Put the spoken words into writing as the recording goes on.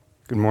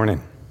Good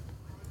morning.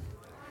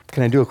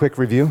 Can I do a quick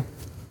review?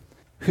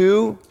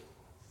 Who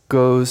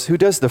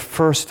does the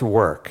first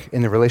work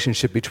in the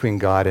relationship between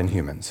God and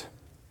humans?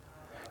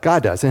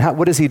 God does. And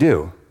what does he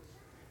do?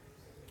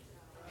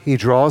 He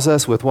draws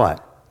us with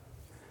what?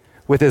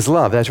 With his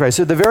love. That's right.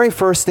 So the very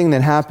first thing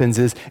that happens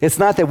is, it's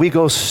not that we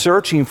go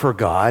searching for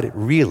God,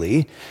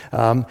 really.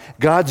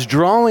 God's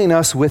drawing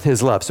us with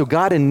his love. So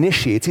God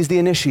initiates. He's the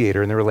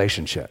initiator in the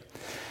relationship.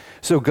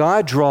 So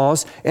God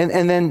draws,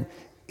 and then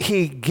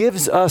he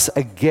gives us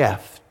a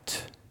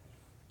gift.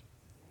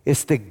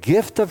 It's the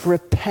gift of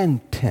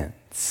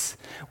repentance.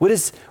 What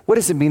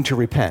does it mean to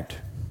repent?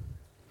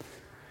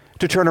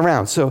 To turn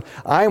around. So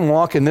I'm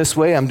walking this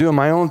way, I'm doing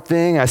my own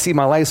thing, I see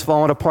my life's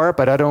falling apart,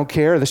 but I don't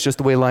care, that's just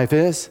the way life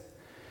is.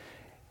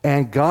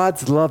 And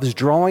God's love is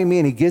drawing me,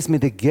 and he gives me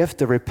the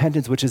gift of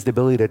repentance, which is the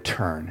ability to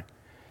turn.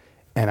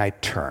 And I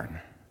turn.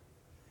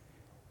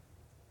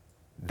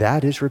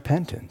 That is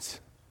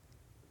repentance.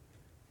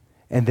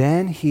 And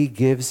then he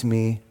gives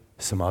me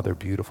some other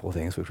beautiful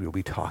things, which we'll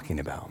be talking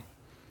about.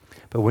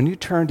 But when you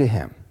turn to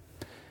him,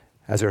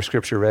 as our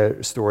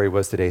scripture story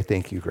was today,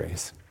 thank you,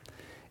 Grace.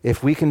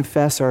 If we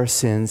confess our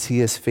sins,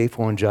 he is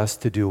faithful and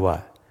just to do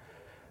what?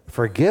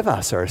 Forgive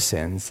us our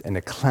sins and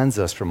to cleanse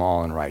us from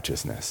all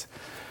unrighteousness.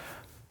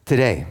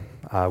 Today,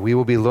 we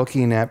will be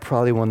looking at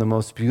probably one of the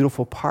most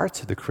beautiful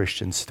parts of the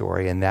Christian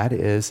story, and that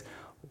is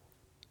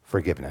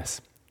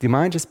forgiveness. Do you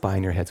mind just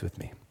bowing your heads with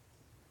me?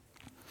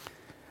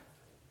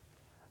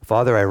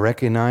 Father, I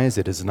recognize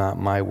it is not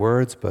my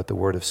words, but the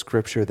word of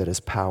Scripture that is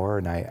power,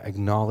 and I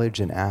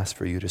acknowledge and ask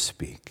for you to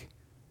speak.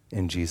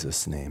 In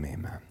Jesus' name,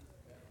 amen.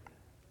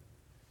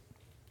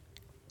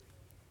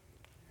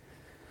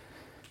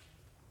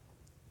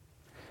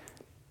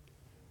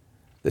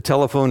 The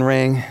telephone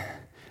rang.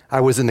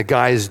 I was in the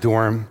guys'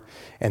 dorm,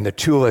 and the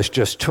two of us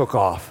just took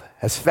off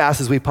as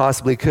fast as we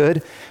possibly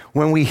could.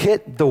 When we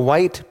hit the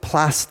white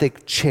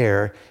plastic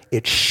chair,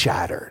 it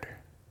shattered.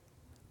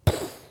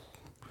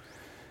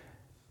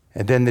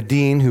 And then the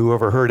dean, who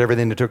overheard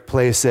everything that took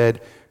place, said,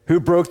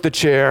 "Who broke the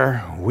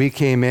chair?" We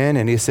came in,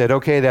 and he said,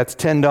 "Okay, that's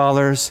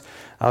 $10.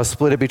 I'll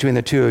split it between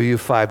the two of you,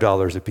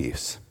 $5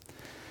 apiece."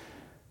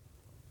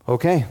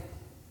 Okay,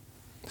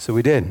 so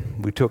we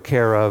did. We took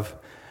care of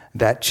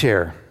that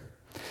chair.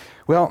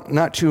 Well,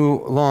 not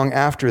too long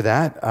after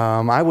that,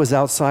 I was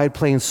outside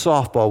playing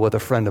softball with a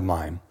friend of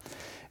mine.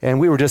 And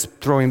we were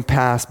just throwing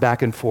pass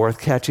back and forth,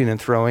 catching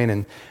and throwing.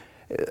 And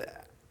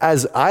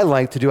as I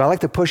like to do, I like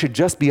to push it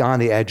just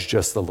beyond the edge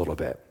just a little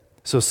bit.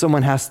 So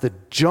someone has to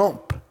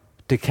jump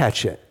to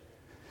catch it.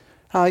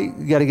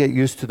 You got to get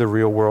used to the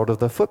real world of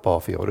the football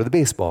field or the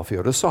baseball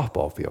field or the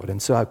softball field.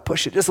 And so I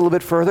pushed it just a little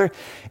bit further,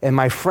 and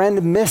my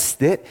friend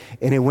missed it,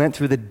 and it went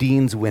through the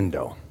dean's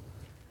window.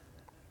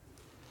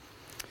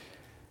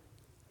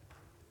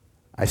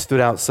 I stood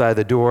outside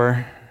the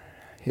door.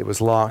 It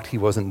was locked. He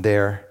wasn't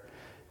there.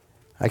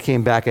 I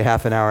came back a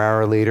half an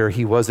hour later.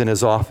 He was in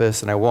his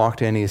office, and I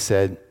walked in. He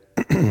said,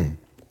 "Do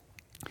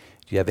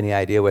you have any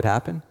idea what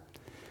happened?"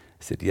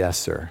 I said, "Yes,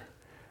 sir.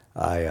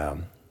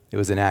 It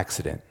was an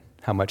accident.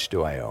 How much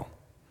do I owe?"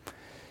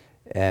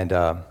 And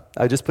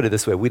I just put it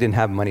this way: we didn't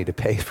have money to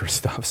pay for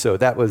stuff, so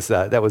that was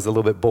a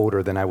little bit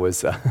bolder than I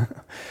was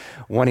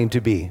wanting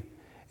to be.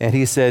 And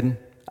he said,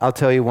 "I'll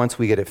tell you once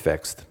we get it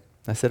fixed."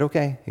 I said,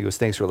 "Okay." He goes,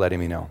 "Thanks for letting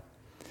me know."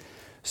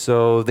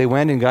 So they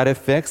went and got it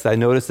fixed. I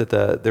noticed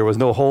that there was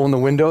no hole in the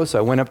window, so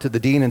I went up to the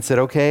dean and said,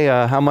 "Okay,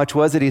 how much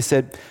was it?" He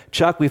said,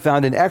 "Chuck, we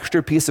found an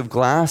extra piece of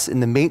glass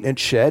in the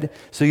maintenance shed,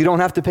 so you don't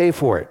have to pay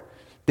for it.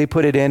 They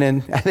put it in,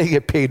 and they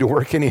get paid to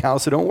work anyhow,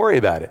 so don't worry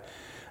about it."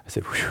 I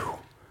said, "Whew,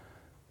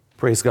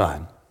 praise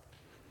God."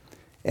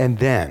 And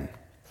then,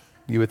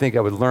 you would think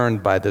I would learn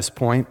by this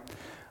point,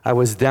 I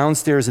was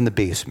downstairs in the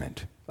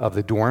basement of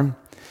the dorm,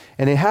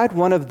 and they had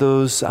one of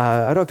those,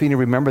 I don't know if you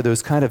remember,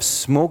 those kind of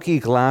smoky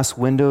glass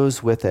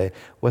windows with a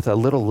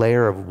little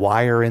layer of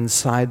wire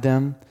inside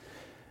them.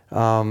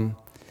 And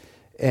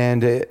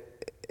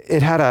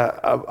it had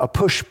a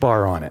push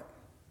bar on it,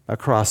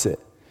 across it.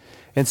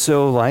 And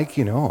so I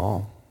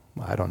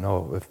don't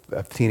know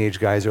if teenage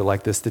guys are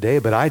like this today,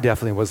 but I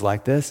definitely was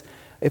like this.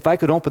 If I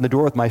could open the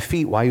door with my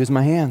feet, why use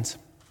my hands?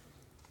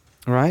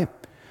 All right?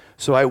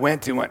 So I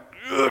went,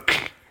 ugh,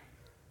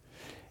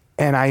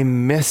 and I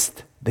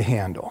missed the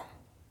handle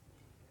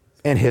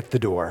and hit the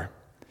door.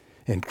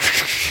 And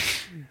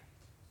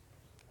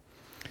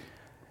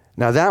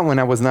now that one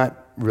I was not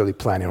really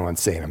planning on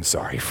saying I'm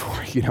sorry for.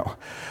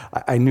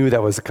 I knew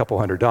that was a couple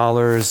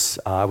 $100.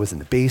 I was in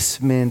the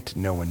basement.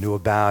 No one knew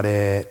about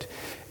it,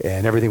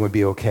 and everything would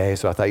be okay.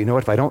 So I thought,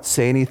 if I don't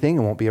say anything,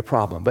 it won't be a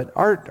problem. But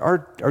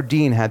our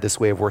dean had this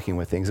way of working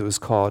with things. It was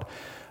called,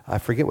 I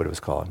forget what it was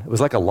called. It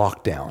was like a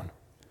lockdown.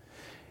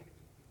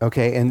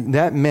 Okay, and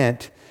that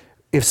meant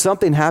if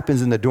something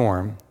happens in the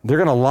dorm, they're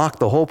going to lock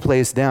the whole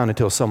place down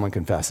until someone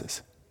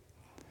confesses.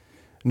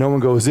 No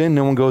one goes in,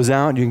 no one goes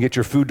out. You can get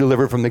your food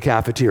delivered from the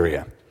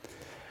cafeteria.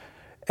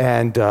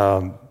 And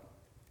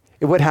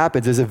what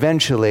happens is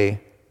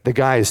eventually the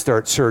guys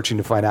start searching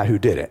to find out who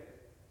did it,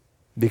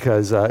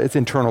 because it's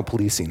internal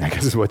policing, I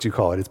guess is what you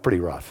call it. It's pretty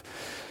rough.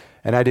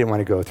 And I didn't want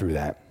to go through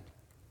that.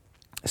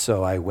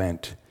 So I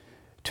went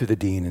to the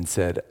dean and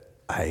said,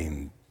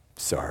 I'm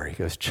sorry. He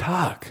goes,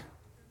 Chuck.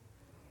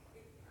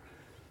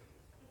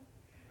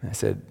 I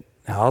said,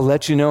 I'll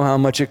let you know how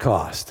much it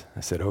cost.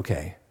 I said,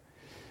 okay.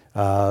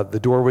 The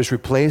door was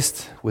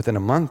replaced within a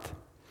month.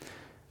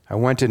 I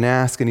went and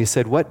asked, and he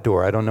said, what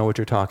door? I don't know what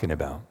you're talking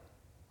about.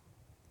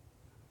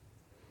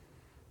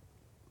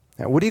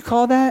 Now, what do you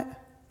call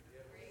that?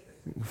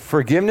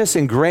 Forgiveness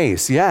and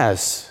grace.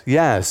 Yes,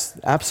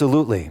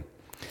 absolutely.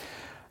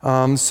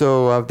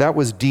 So that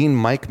was Dean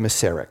Mike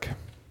Masaryk,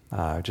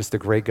 just a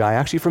great guy,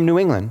 actually from New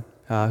England,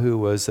 who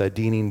was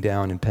deaning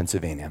down in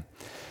Pennsylvania.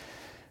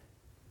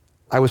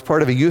 I was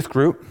part of a youth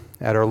group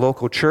at our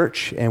local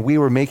church, and we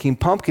were making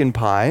pumpkin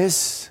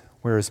pies.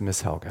 Where is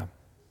Miss Helga?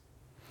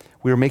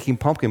 We were making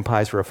pumpkin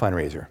pies for a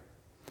fundraiser.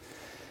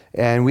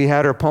 And we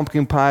had our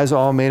pumpkin pies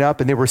all made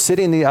up, and they were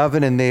sitting in the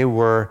oven, and they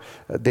were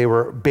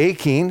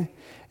baking.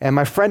 And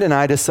my friend and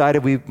I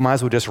decided we might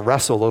as well just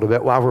wrestle a little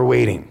bit while we're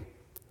waiting.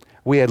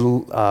 We had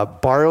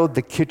borrowed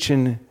the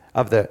kitchen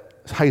of the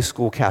high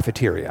school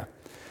cafeteria.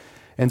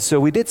 And so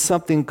we did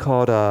something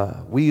called,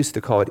 we used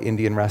to call it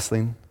Indian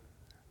wrestling.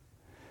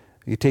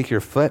 You take your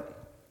foot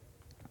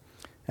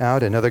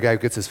out, another guy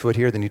gets his foot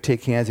here, then you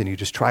take hands and you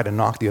just try to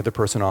knock the other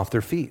person off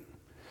their feet.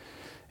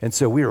 And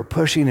so we were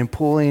pushing and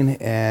pulling,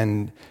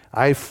 and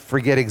I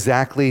forget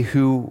exactly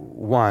who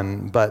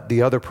won, but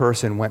the other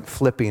person went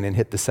flipping and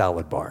hit the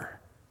salad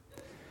bar.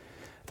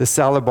 The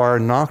salad bar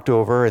knocked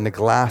over, and the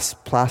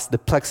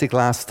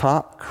plexiglass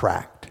top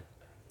cracked.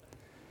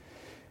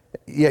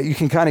 Yeah, you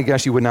can kind of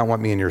guess you would not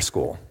want me in your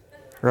school,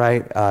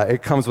 right?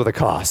 It comes with a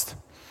cost.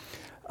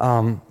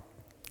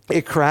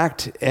 It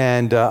cracked,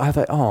 and I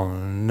thought, oh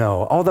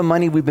no, all the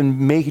money we've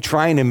been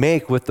trying to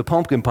make with the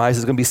pumpkin pies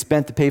is going to be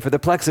spent to pay for the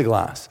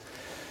plexiglass.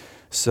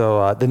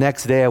 So the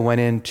next day I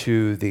went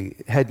into the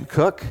head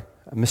cook,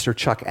 Mr.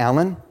 Chuck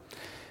Allen,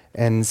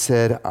 and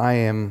said, I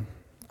am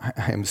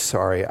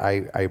sorry,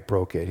 I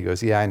broke it. He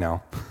goes, yeah, I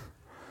know.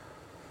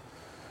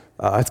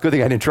 It's a good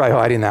thing I didn't try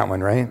hiding that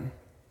one, right?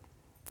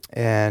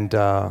 And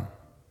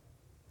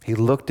he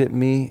looked at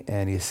me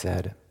and he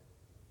said,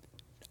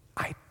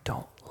 I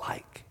don't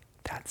like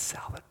that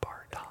salad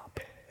bar top.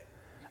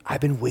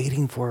 I've been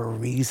waiting for a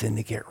reason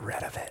to get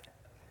rid of it.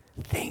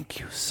 Thank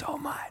you so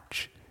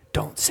much.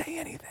 Don't say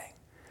anything.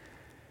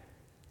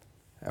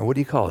 And what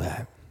do you call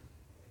that?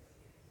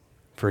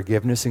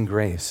 Forgiveness and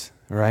grace,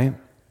 right?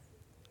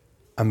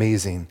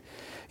 Amazing.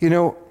 You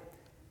know,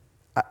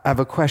 I have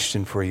a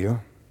question for you.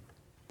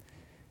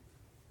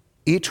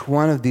 Each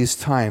one of these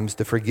times,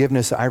 the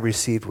forgiveness I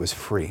received was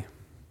free.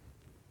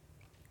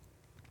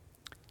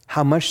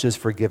 How much does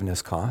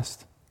forgiveness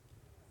cost?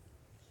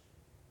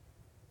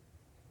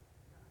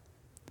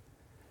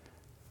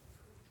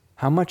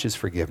 How much is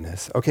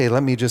forgiveness? Okay,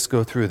 let me just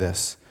go through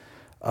this.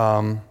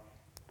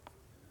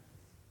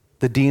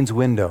 The dean's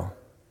window,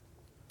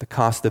 the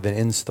cost of an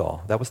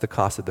install, that was the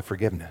cost of the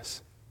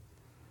forgiveness.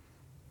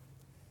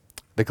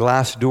 The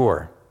glass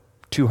door,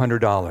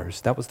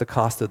 $200, that was the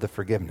cost of the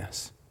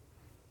forgiveness.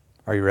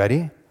 Are you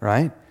ready?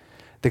 Right?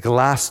 The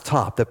glass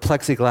top, the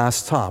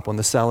plexiglass top on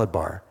the salad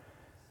bar,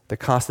 the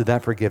cost of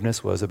that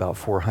forgiveness was about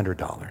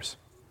 $400.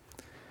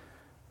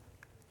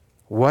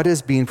 What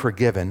is being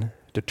forgiven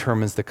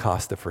determines the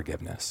cost of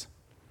forgiveness.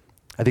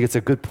 I think it's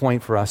a good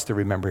point for us to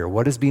remember here.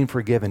 What is being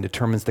forgiven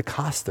determines the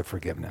cost of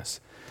forgiveness.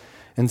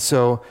 And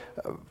so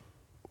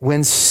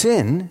when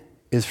sin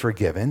is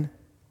forgiven,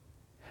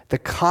 the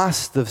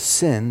cost of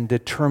sin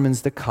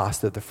determines the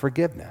cost of the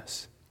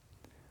forgiveness.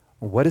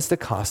 What is the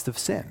cost of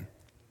sin?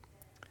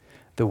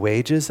 The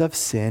wages of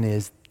sin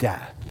is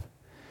death.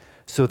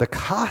 So the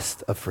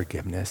cost of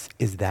forgiveness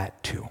is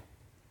that too.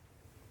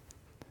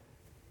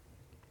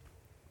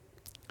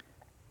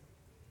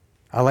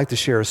 I'd like to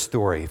share a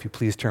story. If you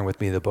please turn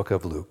with me to the book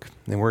of Luke.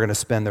 And we're going to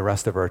spend the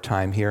rest of our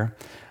time here.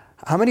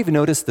 How many of you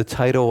noticed the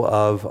title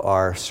of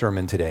our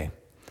sermon today?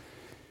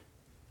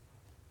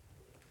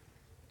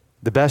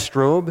 The best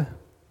robe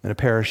and a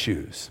pair of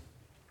shoes.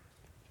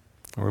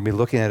 We're going to be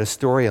looking at a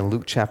story in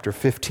Luke chapter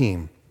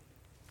 15.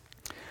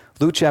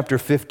 Luke chapter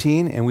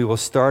 15, and we will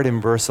start in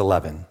verse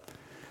 11.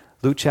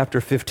 Luke chapter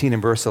 15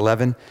 and verse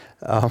 11.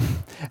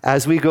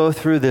 As we go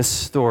through this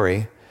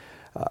story,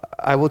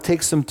 I will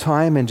take some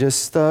time and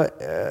just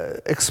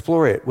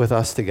explore it with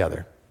us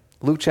together.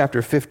 Luke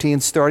chapter 15,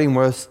 starting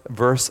with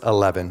verse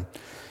 11.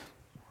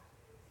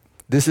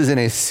 This is in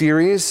a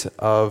series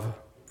of,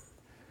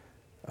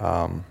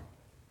 what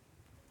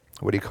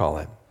do you call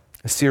it?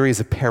 A series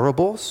of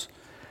parables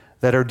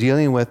that are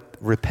dealing with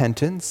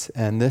repentance,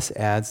 and this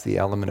adds the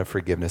element of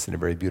forgiveness in a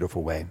very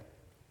beautiful way.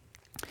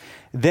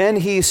 Then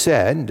he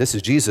said, this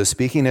is Jesus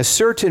speaking, a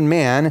certain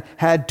man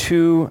had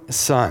 2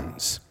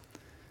 sons.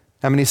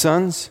 How many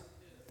sons?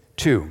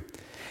 2.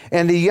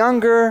 And the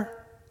younger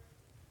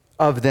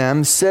of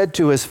them said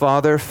to his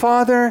father,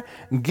 Father,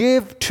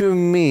 give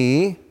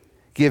me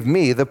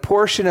the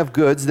portion of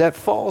goods that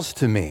falls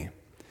to me.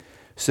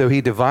 So he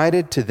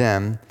divided to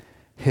them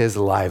his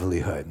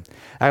livelihood.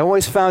 I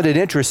always found it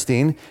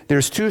interesting.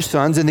 There's 2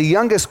 sons, and the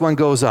youngest one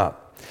goes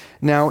up.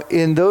 Now,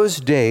 in those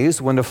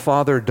days, when the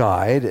father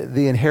died,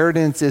 the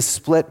inheritance is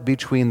split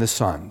between the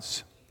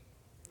sons.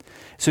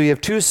 So you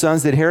have two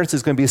sons, the inheritance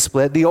is going to be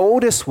split. The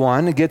oldest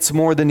one gets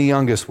more than the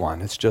youngest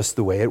one. It's just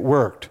the way it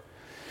worked.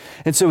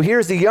 And so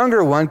here's the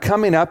younger one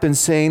coming up and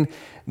saying,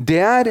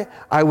 Dad,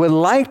 I would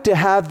like to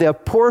have the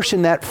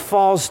portion that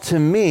falls to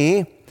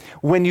me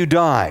when you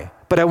die,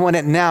 but I want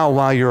it now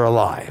while you're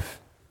alive.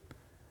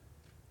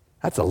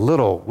 That's a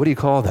little, what do you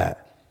call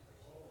that?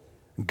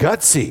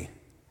 Gutsy.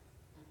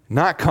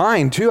 Not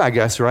kind too, I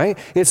guess, right?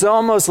 It's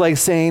almost like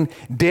saying,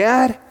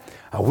 Dad,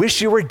 I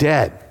wish you were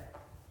dead.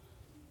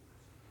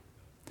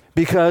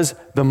 Because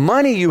the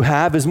money you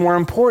have is more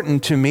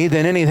important to me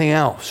than anything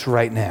else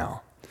right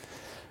now.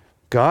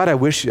 God,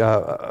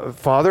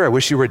 Father, I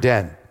wish you were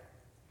dead.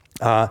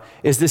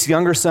 Is this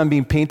younger son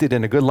being painted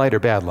in a good light or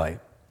bad light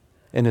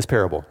in this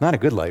parable? Not a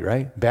good light,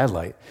 right? Bad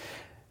light.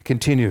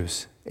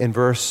 Continues in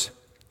verse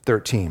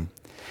 13.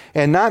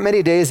 And not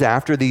many days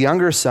after, the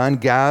younger son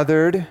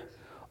gathered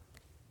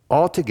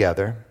all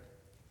together,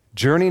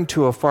 journeying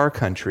to a far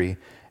country,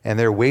 and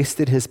there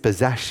wasted his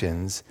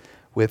possessions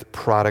with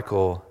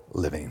prodigal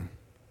living.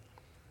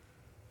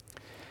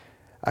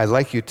 I'd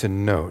like you to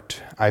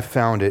note, I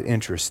found it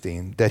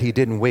interesting that he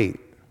didn't wait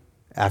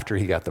after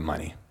he got the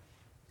money.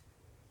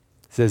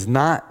 It says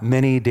not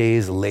many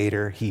days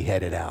later he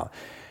headed out.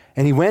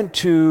 And he went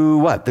to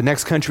what? The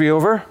next country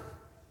over?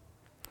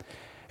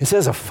 It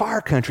says a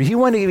far country. He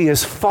wanted to be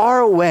as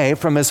far away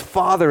from his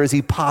father as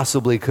he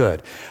possibly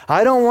could.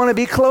 I don't want to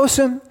be close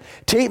to him.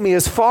 Take me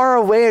as far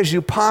away as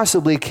you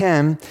possibly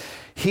can.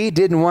 He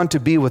didn't want to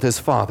be with his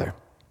father.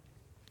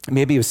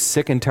 Maybe he was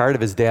sick and tired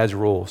of his dad's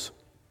rules.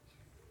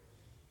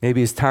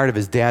 Maybe he's tired of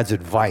his dad's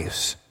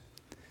advice.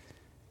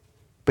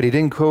 But he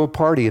didn't go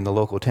party in the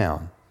local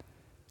town.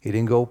 He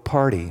didn't go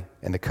party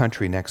in the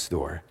country next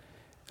door.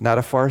 Not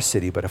a far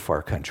city, but a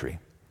far country.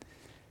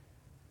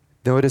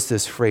 Notice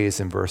this phrase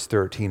in verse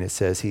 13. It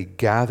says, he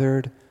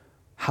gathered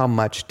how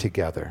much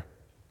together?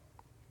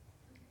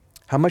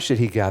 How much did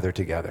he gather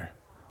together?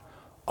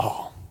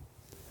 All.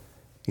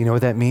 You know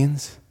what that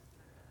means?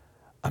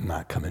 I'm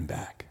not coming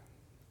back.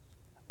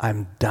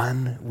 I'm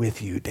done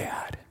with you,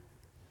 Dad.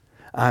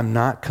 I'm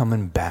not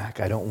coming back.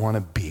 I don't want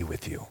to be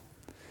with you.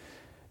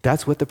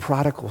 That's what the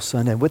prodigal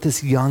son and what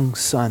this young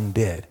son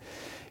did.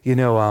 You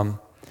know,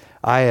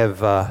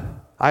 I've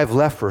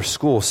left for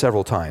school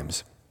several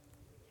times.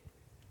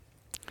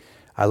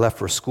 I left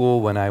for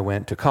school when I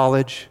went to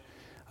college.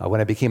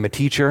 When I became a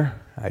teacher,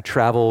 I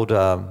traveled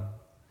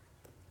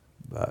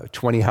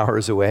 20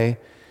 hours away.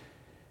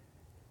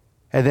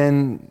 And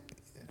then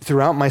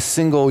throughout my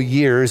single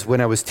years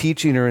when I was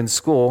teaching or in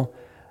school,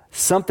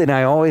 something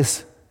I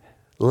always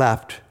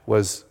left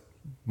was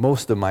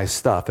most of my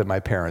stuff at my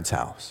parents'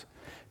 house.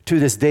 To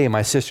this day,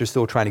 my sister's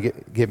still trying to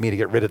get me to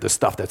get rid of the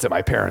stuff that's at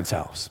my parents'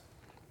 house.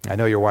 I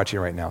know you're watching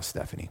right now,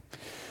 Stephanie.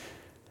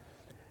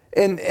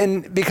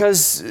 And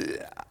because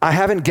I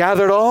haven't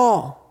gathered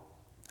all,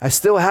 I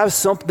still have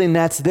something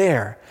that's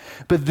there.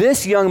 But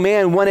this young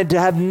man wanted to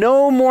have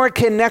no more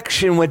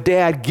connection with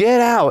Dad. Get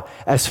out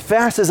as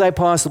fast as I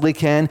possibly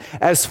can,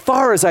 as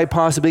far as I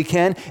possibly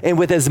can, and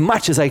with as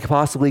much as I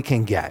possibly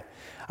can get.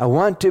 I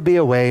want to be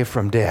away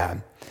from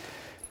Dad.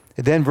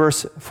 And then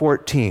verse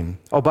 14.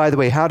 Oh, by the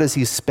way, how does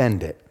he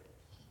spend it?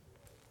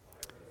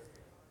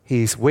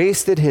 He's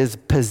wasted his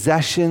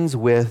possessions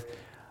with,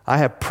 I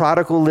have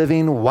prodigal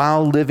living,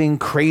 wild living,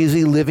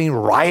 crazy living,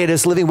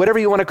 riotous living, whatever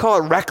you want to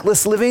call it,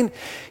 reckless living.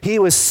 He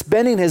was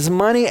spending his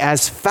money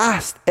as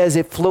fast as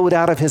it flowed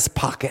out of his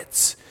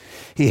pockets.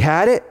 He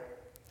had it.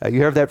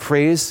 You heard that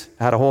phrase?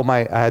 I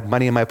had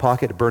money in my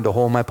pocket, it burned a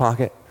hole in my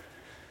pocket.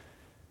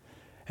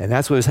 And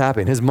that's what was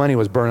happening. His money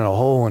was burning a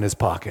hole in his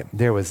pocket.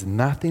 There was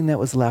nothing that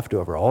was left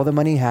over. All the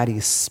money he had, he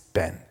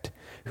spent.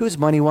 Whose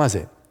money was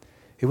it?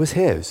 It was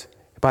his.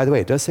 By the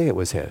way, it does say it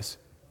was his.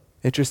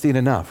 Interesting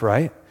enough,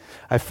 right?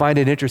 I find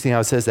it interesting how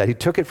it says that. He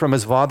took it from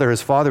his father.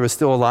 His father was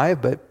still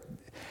alive, but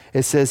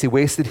it says he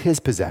wasted his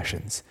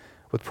possessions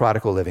with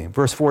prodigal living.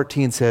 Verse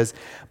 14 says,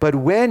 but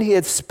when he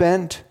had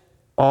spent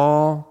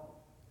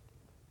all,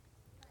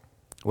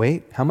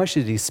 wait, how much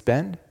did he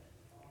spend?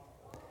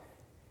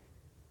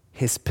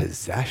 His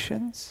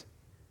possessions,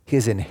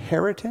 his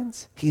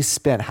inheritance, he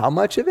spent how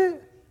much of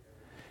it?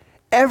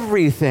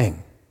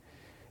 Everything.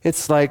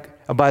 It's like,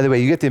 oh, by the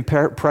way, you get the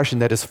impression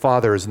that his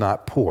father is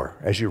not poor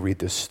as you read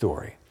this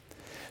story.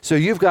 So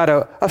you've got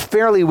a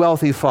fairly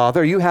wealthy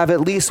father. You have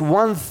at least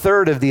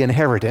 1/3 of the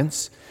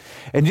inheritance.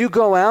 And you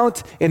go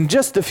out, in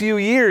just a few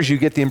years, you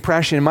get the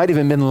impression, it might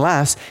even been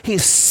less, he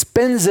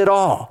spends it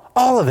all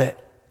of it.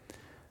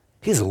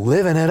 He's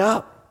living it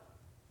up.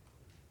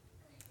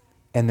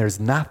 And there's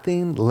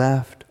nothing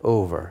left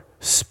over.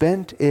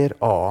 Spent it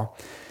all.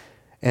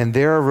 And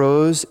there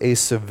arose a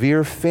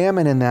severe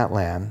famine in that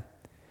land,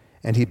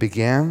 and he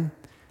began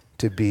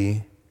to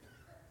be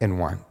in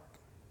want.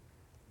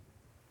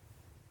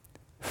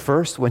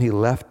 First, when he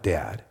left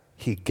Dad,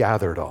 he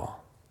gathered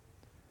all.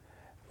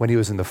 When he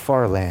was in the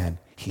far land,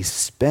 he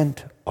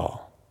spent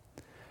all.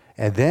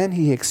 And then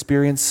he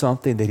experienced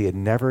something that he had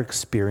never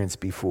experienced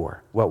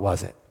before. What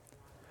was it?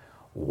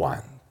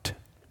 want.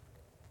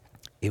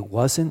 It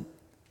wasn't,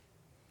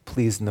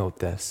 please note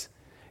this.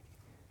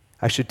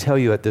 I should tell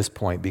you at this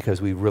point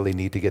because we really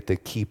need to get the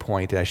key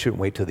point, and I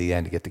shouldn't wait till the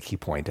end to get the key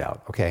point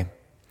out, okay?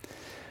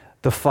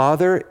 The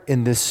Father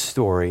in this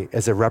story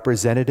is a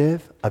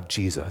representative of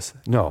Jesus.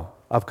 No,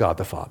 of God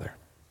the Father.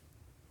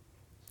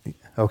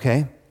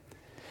 Okay?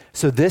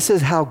 So this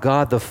is how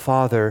God the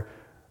Father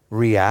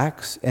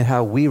reacts and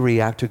how we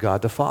react to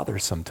God the Father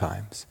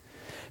sometimes.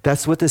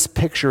 That's what this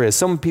picture is.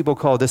 Some people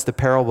call this the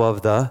parable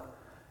of the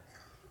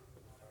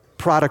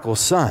prodigal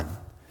son.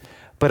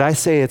 But I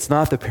say it's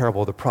not the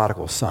parable of the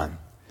prodigal son.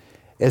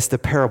 It's the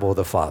parable of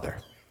the Father.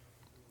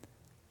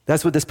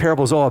 That's what this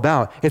parable is all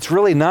about. It's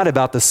really not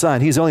about the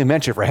son. He's only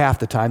mentioned for half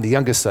the time, the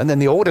youngest son. Then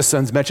the oldest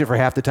son's mentioned for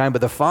half the time.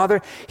 But the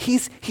Father,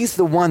 he's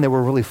the one that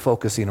we're really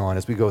focusing on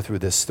as we go through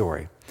this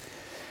story.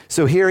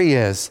 So here he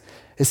is.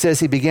 It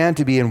says he began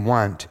to be in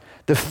want.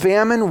 The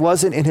famine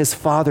wasn't in his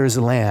father's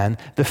land.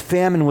 The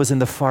famine was in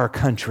the far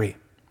country.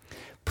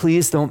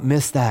 Please don't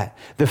miss that.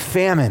 The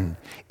famine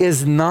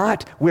is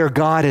not where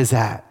God is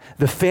at.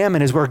 The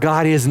famine is where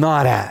God is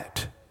not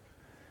at.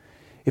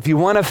 If you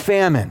want a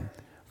famine,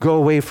 go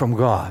away from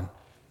God.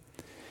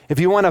 If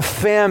you want a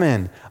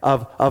famine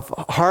of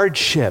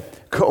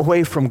hardship, go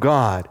away from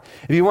God.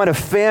 If you want a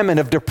famine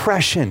of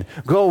depression,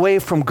 go away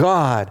from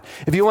God.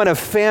 If you want a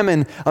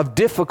famine of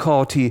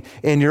difficulty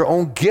in your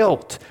own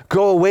guilt,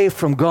 go away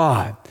from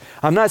God.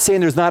 I'm not saying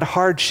there's not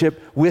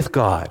hardship with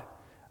God.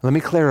 Let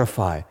me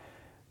clarify.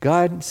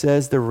 God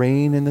says the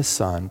rain and the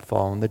sun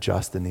fall on the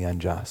just and the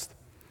unjust.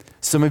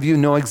 Some of you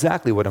know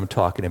exactly what I'm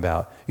talking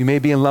about. You may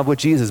be in love with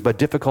Jesus, but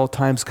difficult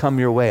times come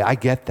your way. I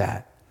get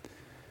that.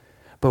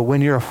 But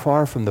when you're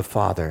far from the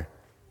Father,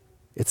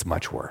 it's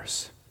much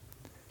worse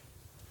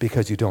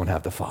because you don't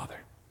have the Father.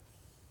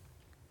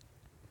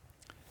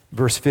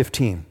 Verse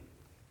 15.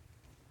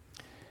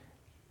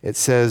 It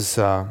says,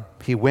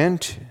 he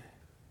went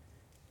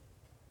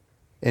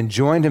and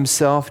joined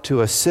himself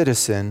to a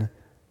citizen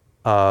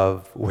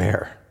of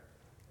where?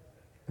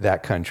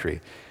 That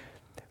country.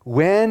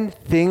 When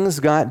things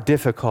got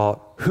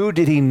difficult, who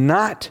did he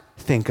not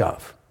think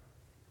of?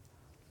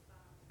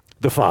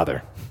 The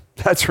Father.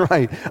 That's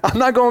right. I'm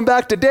not going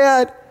back to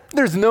Dad.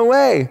 There's no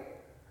way.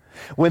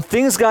 When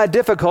things got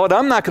difficult,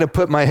 I'm not going to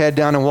put my head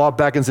down and walk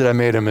back and say, I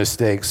made a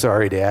mistake.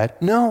 Sorry, Dad.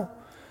 No.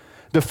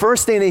 The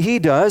first thing that he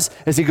does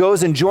is he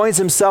goes and joins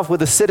himself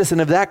with a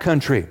citizen of that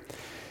country.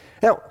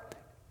 Now,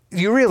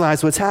 you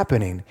realize what's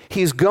happening.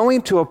 He's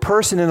going to a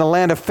person in a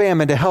land of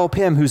famine to help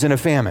him who's in a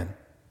famine.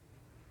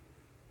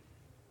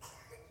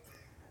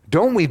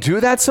 Don't we do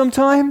that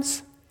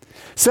sometimes?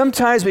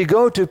 Sometimes we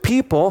go to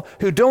people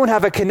who don't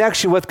have a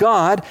connection with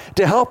God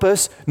to help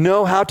us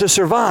know how to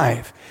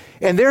survive.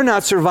 And they're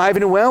not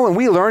surviving well, and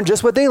we learn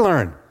just what they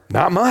learn.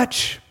 Not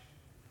much.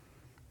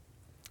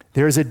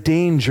 There's a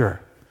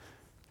danger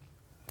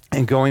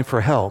in going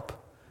for help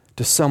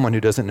to someone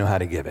who doesn't know how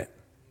to give it.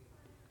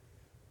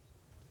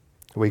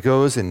 So he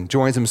goes and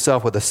joins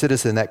himself with a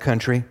citizen in that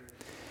country.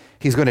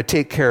 He's going to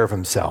take care of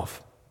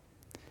himself.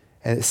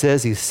 And it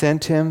says he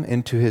sent him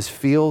into his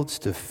fields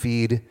to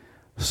feed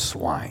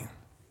swine.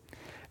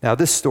 Now,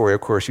 this story,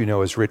 of course, you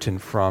know, is written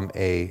from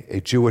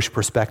a Jewish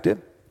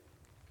perspective.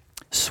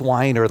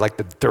 Swine are like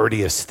the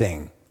dirtiest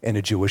thing in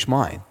a Jewish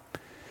mind.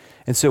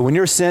 And so when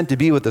you're sent to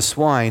be with the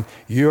swine,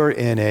 you're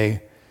in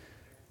a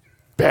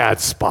bad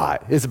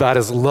spot. It's about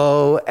as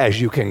low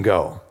as you can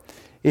go.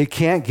 It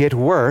can't get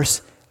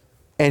worse.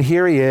 And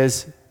here he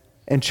is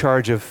in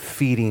charge of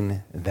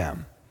feeding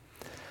them.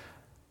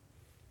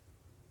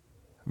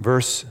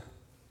 Verse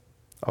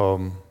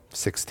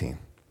 16.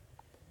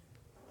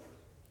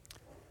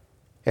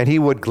 And he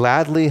would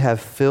gladly have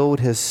filled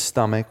his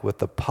stomach with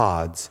the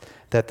pods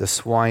that the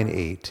swine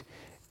ate,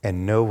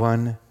 and no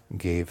one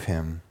gave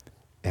him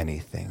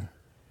anything.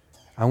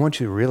 I want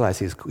you to realize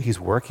he's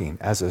working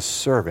as a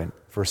servant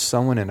for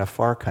someone in a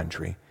far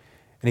country,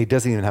 and he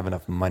doesn't even have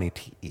enough money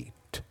to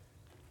eat.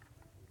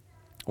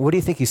 What do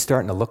you think he's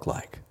starting to look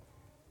like?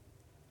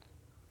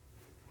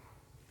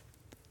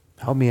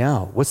 Help me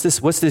out. What's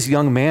this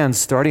young man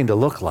starting to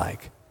look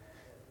like?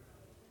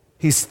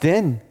 He's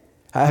thin.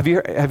 Have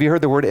you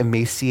heard the word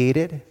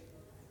emaciated?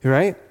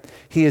 Right?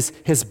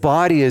 His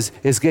body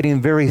is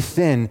getting very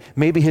thin.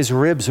 Maybe his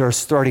ribs are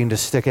starting to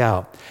stick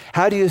out.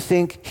 How do you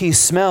think he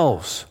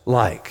smells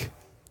like?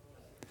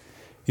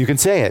 You can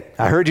say it.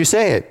 I heard you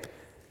say it.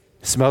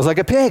 Smells like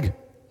a pig.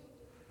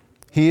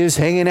 He is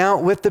hanging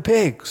out with the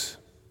pigs.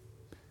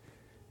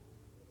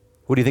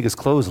 What do you think his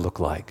clothes look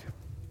like?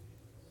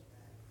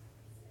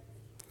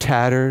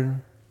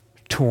 Tattered,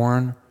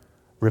 torn,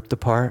 ripped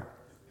apart.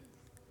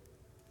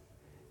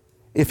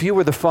 If you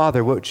were the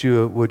Father, what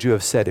would you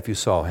have said if you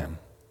saw him?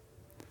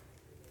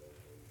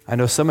 I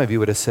know some of you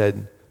would have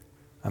said,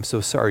 I'm so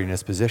sorry you're in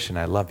this position,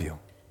 I love you.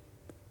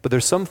 But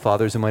there's some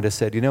fathers who might have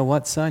said, you know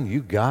what, son,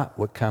 you got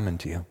what coming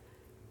to you.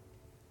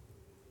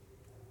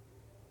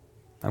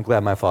 I'm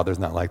glad my father's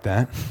not like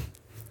that.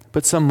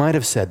 But some might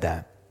have said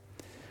that.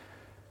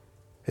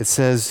 It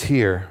says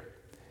here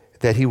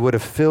that he would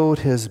have filled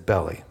his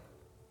belly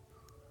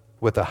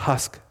with a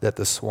husk that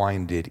the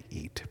swine did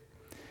eat.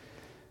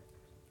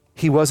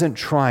 He wasn't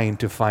trying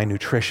to find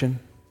nutrition.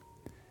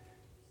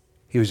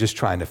 He was just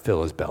trying to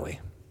fill his belly.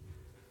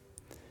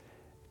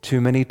 Too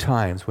many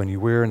times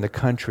when we're in the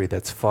country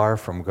that's far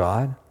from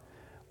God,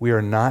 we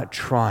are not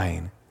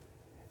trying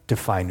to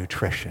find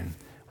nutrition.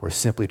 We're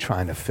simply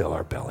trying to fill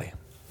our belly.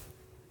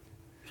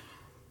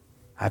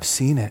 I've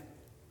seen it.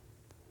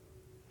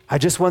 I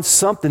just want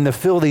something to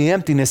fill the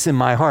emptiness in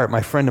my heart.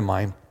 My friend of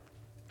mine,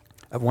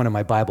 one of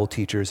my Bible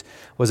teachers,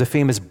 was a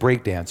famous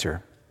break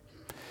dancer.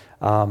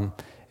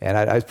 And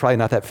I was probably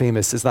not that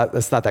famous. It's not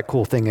that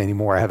cool thing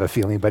anymore, I have a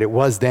feeling, but it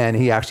was then.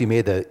 He actually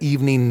made the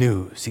evening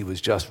news. He was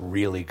just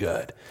really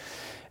good.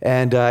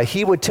 And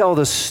he would tell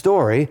the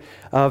story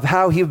of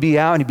how he would be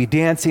out and he'd be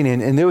dancing.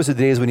 And there was the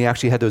days when he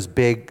actually had those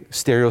big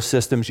stereo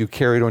systems you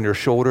carried on your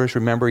shoulders.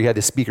 Remember, he had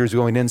the speakers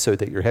going in so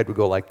that your head would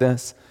go like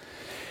this.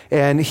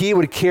 And he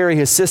would carry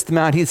his system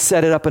out. He'd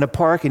set it up in a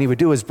park and he would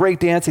do his break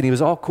dance and he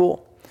was all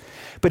cool.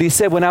 But he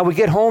said, when I would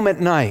get home at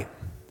night,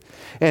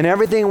 and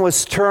everything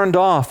was turned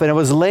off, and I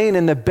was laying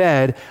in the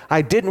bed,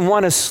 I didn't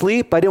want to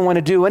sleep, I didn't want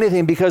to do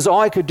anything, because all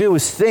I could do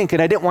was think,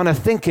 and I didn't want to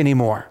think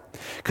anymore.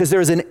 Because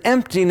there's an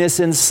emptiness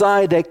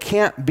inside that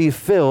can't be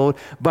filled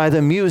by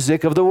the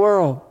music of the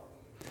world.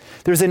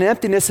 There's an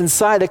emptiness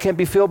inside that can't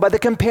be filled by the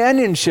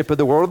companionship of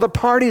the world, or the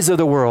parties of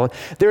the world.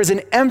 There's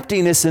an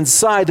emptiness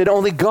inside that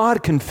only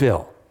God can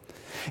fill.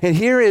 And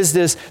here is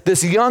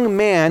this young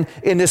man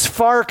in this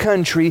far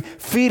country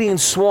feeding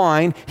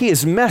swine. He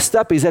is messed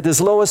up. He's at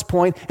his lowest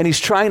point, and he's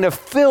trying to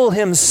fill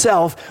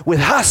himself with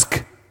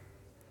husk.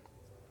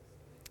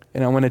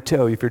 And I want to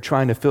tell you, if you're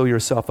trying to fill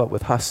yourself up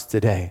with husk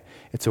today,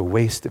 it's a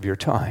waste of your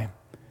time.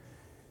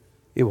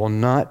 It will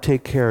not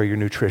take care of your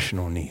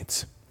nutritional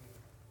needs.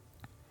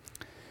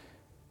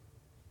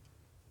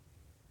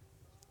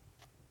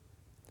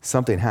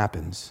 Something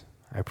happens.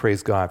 I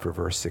praise God for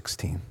verse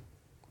 16.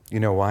 You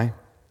know why?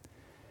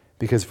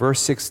 Because verse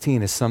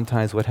 16 is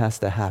sometimes what has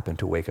to happen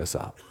to wake us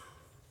up.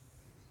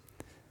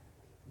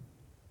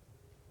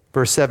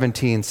 Verse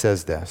 17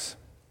 says this.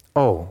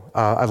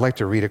 I'd like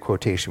to read a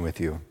quotation with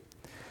you.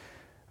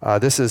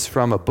 This is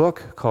from a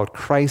book called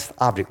Christ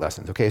Object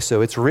Lessons. Okay,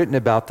 so it's written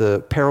about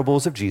the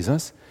parables of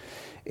Jesus.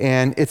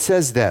 And it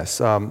says this.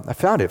 I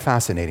found it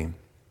fascinating.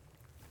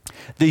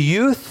 The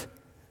youth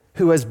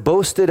who has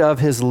boasted of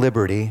his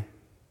liberty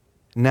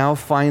now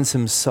finds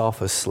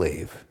himself a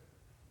slave.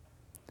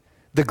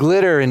 The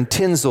glitter and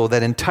tinsel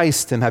that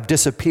enticed him have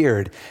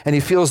disappeared, and he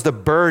feels the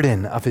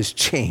burden of his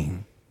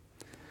chain.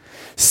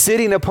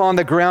 Sitting upon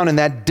the ground in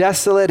that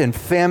desolate and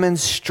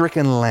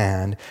famine-stricken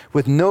land,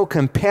 with no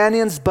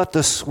companions but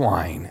the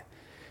swine,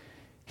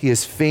 he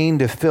is fain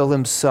to fill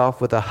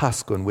himself with a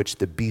husk on which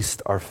the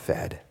beasts are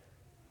fed.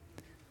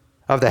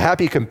 Of the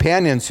happy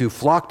companions who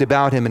flocked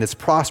about him in his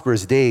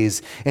prosperous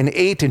days and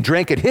ate and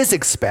drank at his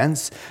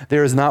expense,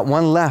 there is not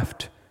one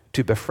left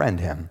to befriend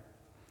him.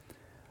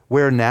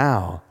 Where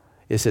now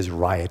is his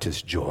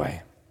riotous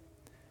joy?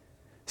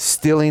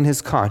 Stilling his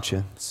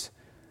conscience,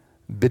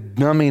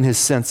 benumbing his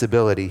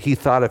sensibility, he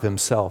thought of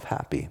himself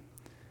happy.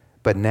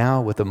 But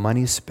now, with the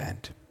money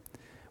spent,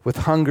 with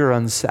hunger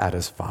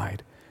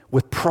unsatisfied,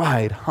 with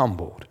pride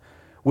humbled,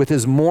 with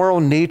his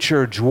moral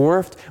nature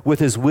dwarfed, with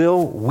his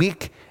will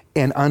weak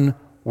and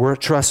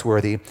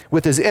untrustworthy,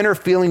 with his inner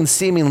feelings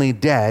seemingly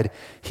dead,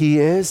 he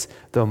is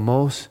the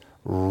most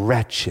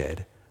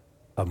wretched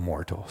of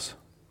mortals.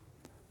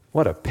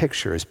 What a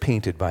picture is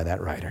painted by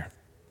that writer.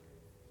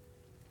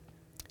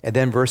 And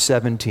then verse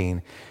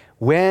 17,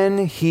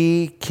 when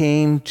he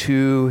came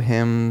to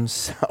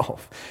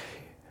himself.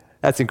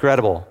 That's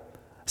incredible.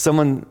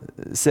 Someone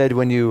said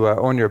when you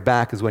are on your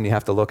back is when you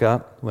have to look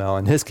up. Well,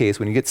 in his case,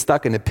 when you get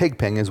stuck in the pig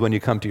pen is when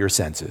you come to your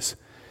senses.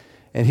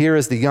 And here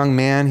is the young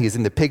man. He's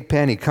in the pig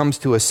pen. He comes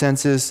to his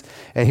senses.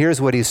 And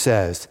here's what he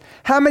says.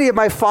 How many of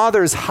my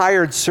father's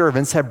hired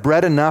servants have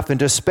bread enough and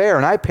to spare,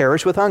 and I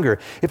perish with hunger?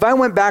 If I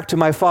went back to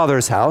my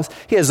father's house,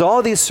 he has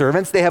all these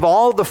servants. They have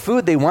all the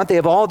food they want. They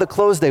have all the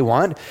clothes they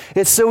want.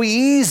 It's so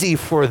easy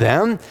for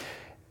them.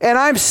 And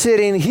I'm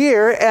sitting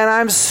here and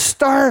I'm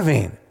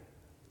starving.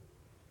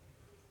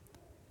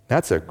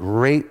 That's a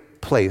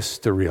great place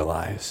to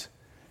realize.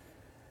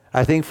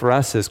 I think for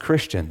us as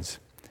Christians,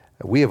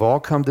 we have all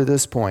come to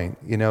this point.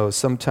 You know,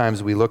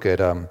 sometimes we look at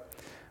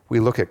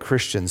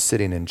Christians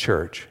sitting in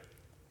church,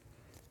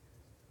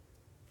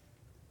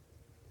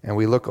 and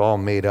we look all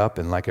made up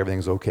and like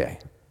everything's okay.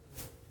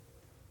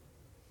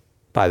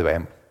 By the way,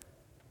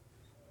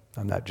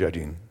 I'm not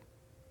judging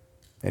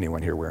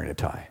anyone here wearing a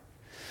tie.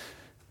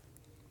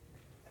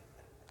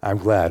 I'm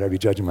glad. I'd be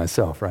judging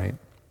myself, right?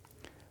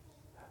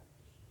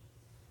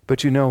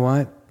 But you know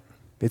what?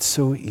 It's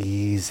so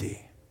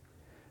easy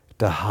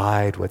to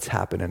hide what's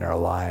happened in our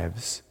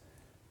lives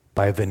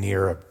by a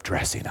veneer of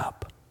dressing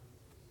up.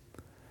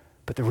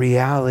 But the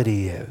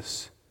reality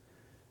is,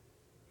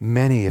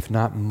 many, if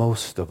not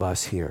most of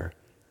us here,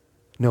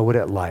 know what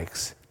it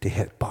likes to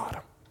hit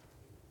bottom.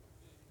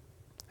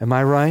 Am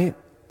I right?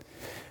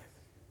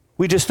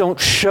 We just don't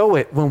show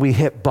it when we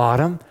hit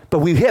bottom, but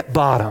we hit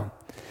bottom.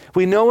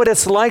 We know what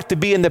it's like to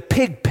be in the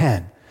pig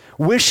pen,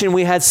 wishing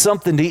we had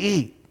something to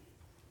eat.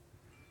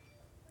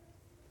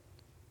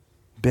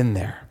 Been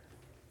there.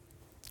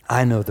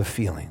 I know the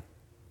feeling.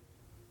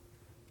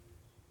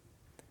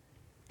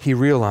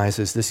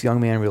 This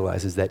young man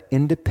realizes that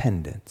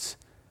independence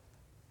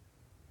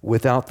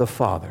without the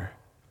Father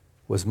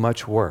was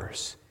much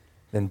worse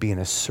than being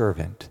a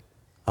servant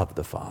of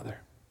the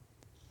Father.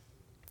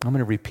 I'm going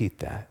to repeat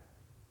that.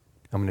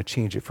 I'm going to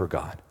change it for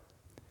God.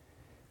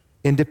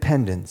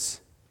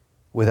 Independence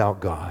without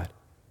God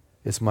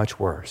is much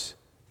worse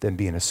than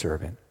being a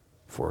servant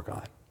for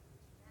God.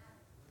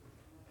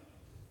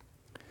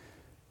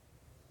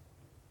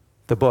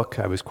 The book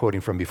I was quoting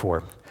from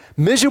before.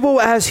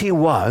 Miserable as he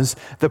was,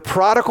 the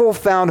prodigal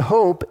found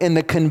hope in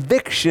the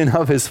conviction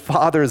of his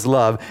father's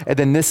love. And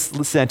then this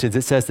sentence,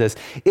 it says this,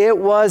 it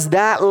was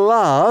that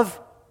love,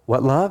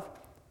 what love?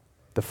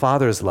 The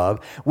Father's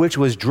love, which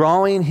was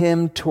drawing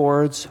him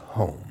towards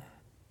home.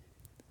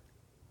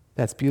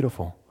 That's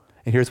beautiful.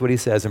 And here's what he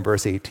says in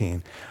verse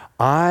 18.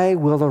 I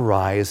will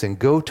arise and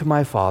go to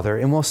my father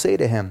and will say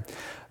to him,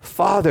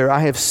 Father,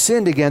 I have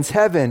sinned against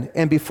heaven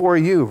and before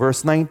you,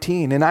 verse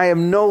 19, and I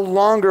am no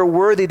longer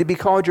worthy to be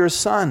called your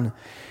son.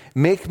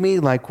 Make me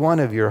like one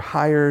of your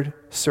hired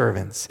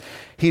servants.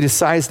 He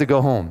decides to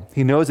go home.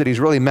 He knows that he's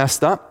really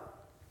messed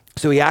up,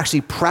 so he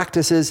actually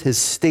practices his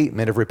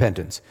statement of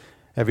repentance.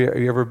 Have you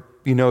ever,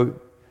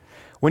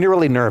 when you're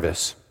really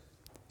nervous,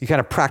 you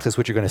kind of practice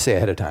what you're going to say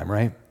ahead of time,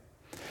 right?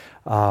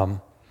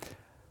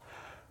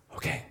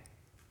 Okay.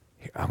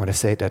 I'm going to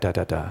say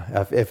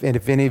da-da-da-da.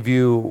 If any of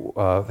you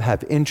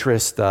have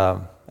interest,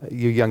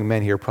 you young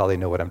men here probably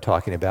know what I'm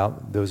talking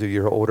about. Those of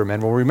you who are older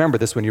men will remember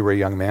this when you were a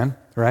young man,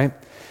 right?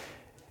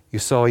 You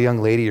saw a young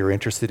lady you're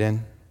interested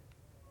in,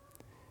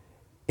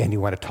 and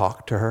you want to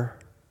talk to her,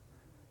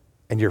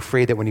 and you're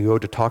afraid that when you go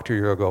to talk to her,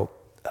 you're going to go,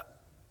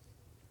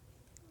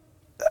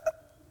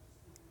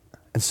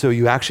 and so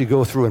you actually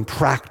go through and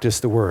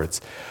practice the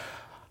words.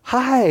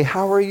 Hi,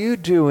 how are you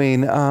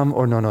doing?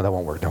 Or no, that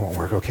won't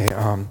work. Okay.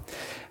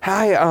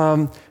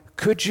 Hi,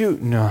 could you,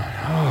 no,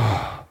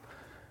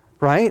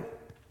 right?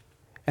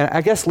 And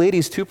I guess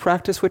ladies too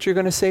practice what you're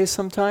going to say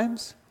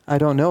sometimes. I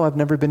don't know, I've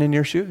never been in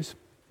your shoes.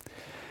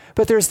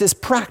 But there's this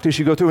practice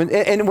you go through,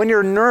 and when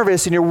you're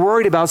nervous and you're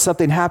worried about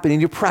something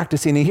happening, you're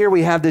practicing, and here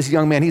we have this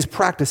young man, he's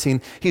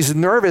practicing, he's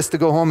nervous to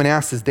go home and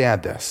ask his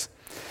dad this.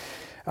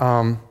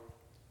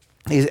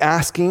 He's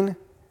asking,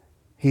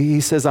 he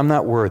says, I'm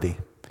not worthy.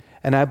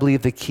 And I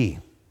believe the key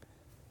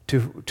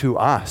to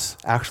us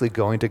actually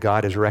going to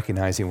God is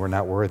recognizing we're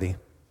not worthy.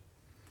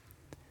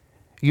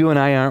 You and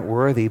I aren't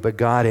worthy, but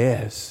God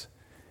is.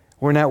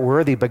 We're not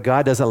worthy, but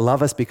God doesn't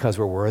love us because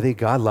we're worthy.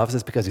 God loves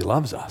us because he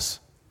loves us.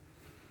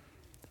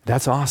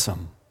 That's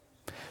awesome.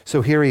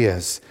 So here he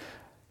is.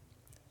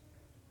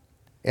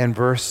 In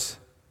verse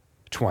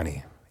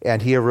 20,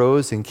 and he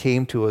arose and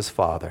came to his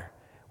father.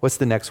 What's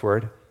the next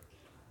word?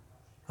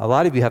 A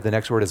lot of you have the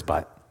next word as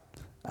but.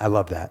 I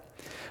love that.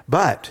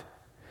 But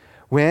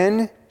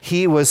when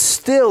he was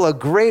still a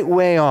great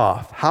way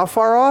off. How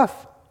far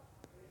off?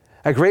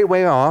 A great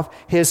way off.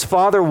 His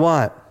father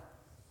what?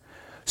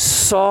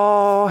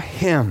 Saw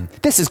him.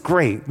 This is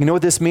great. You know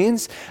what this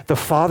means? The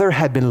father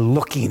had been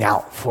looking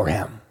out for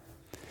him.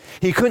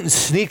 He couldn't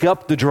sneak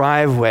up the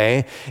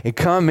driveway and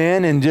come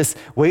in and just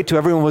wait till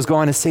everyone was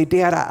gone and say,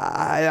 Dad,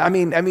 I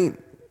mean.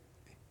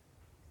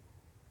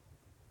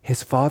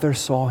 His father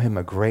saw him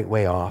a great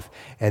way off.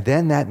 And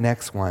then that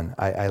next one,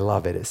 I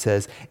love it. It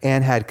says,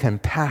 and had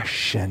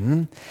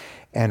compassion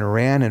and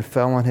ran and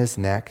fell on his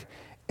neck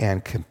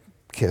and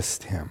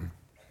kissed him.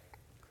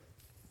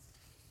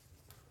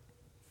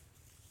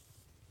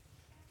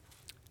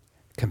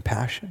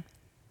 Compassion.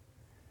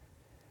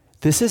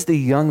 This is the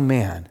young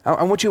man.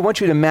 I want you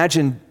to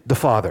imagine the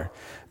father.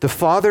 The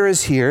father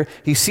is here.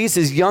 He sees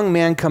this young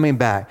man coming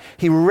back.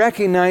 He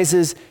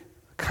recognizes,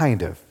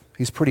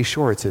 he's pretty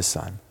sure it's his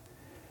son.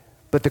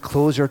 But the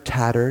clothes are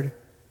tattered.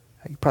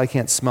 You probably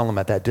can't smell him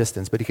at that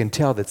distance, but he can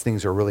tell that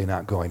things are really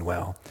not going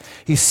well.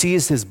 He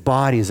sees his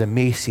body is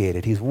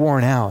emaciated. He's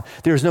worn out.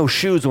 There's no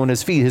shoes on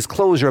his feet. His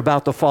clothes are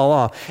about to fall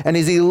off. And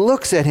as he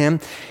looks at him,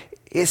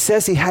 it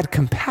says he had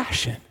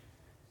compassion.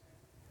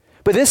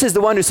 But this is the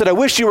one who said, I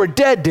wish you were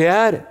dead,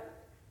 Dad.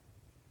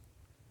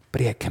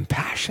 But he had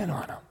compassion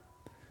on him.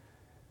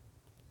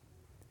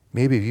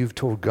 Maybe you've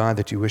told God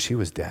that you wish he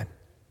was dead.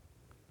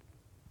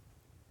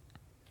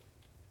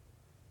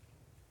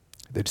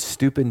 The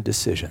stupid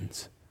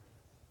decisions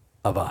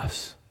of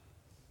us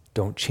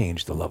don't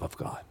change the love of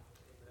God.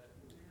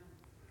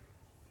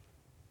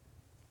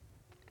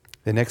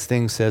 The next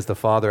thing says the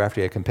father,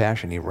 after he had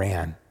compassion, he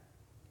ran.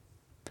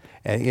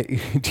 And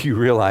do you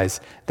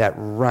realize that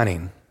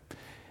running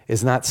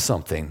is not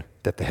something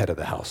that the head of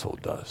the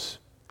household does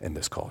in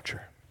this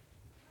culture?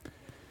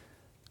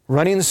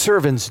 Running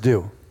servants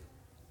do.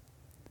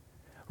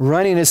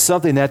 Running is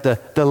something that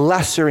the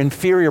lesser,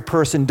 inferior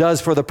person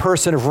does for the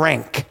person of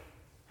rank.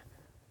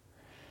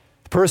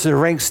 The person of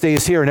rank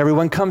stays here and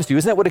everyone comes to you.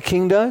 Isn't that what a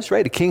king does,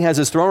 right? A king has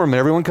his throne room and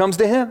everyone comes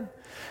to him.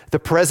 The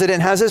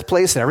president has his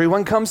place and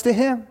everyone comes to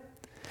him.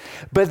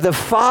 But the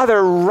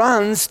father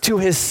runs to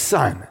his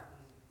son.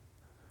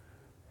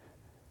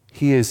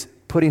 He is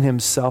putting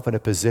himself in a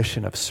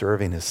position of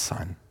serving his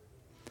son.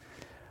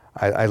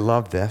 I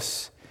love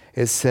this.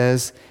 It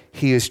says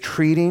he is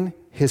treating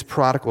his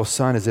prodigal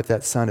son as if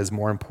that son is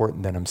more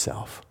important than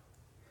himself.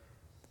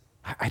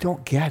 I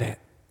don't get it.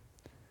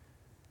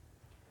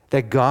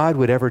 That God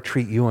would ever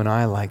treat you and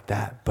I like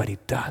that, but he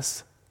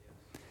does.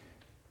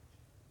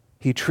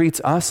 He treats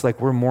us like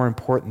we're more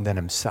important than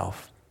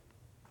himself.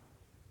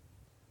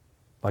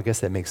 Well, I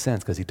guess that makes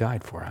sense because he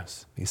died for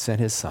us. He sent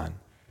his son,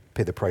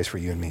 paid the price for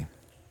you and me.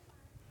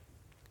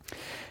 It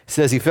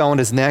says he fell on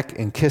his neck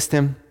and kissed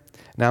him.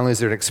 Not only is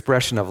there an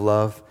expression of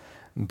love,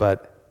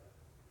 but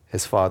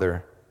his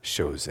father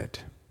shows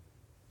it.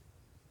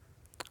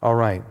 All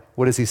right,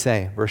 what does he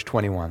say? Verse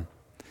 21.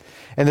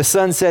 And the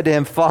son said to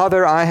him,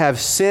 Father, I have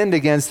sinned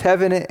against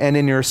heaven and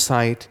in your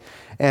sight,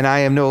 and I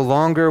am no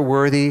longer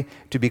worthy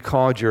to be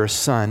called your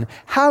son.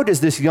 How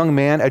does this young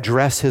man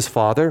address his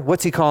father?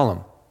 What's he call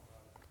him?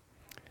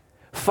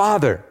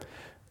 Father.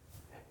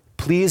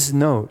 Please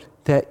note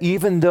that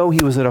even though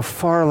he was in a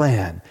far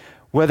land,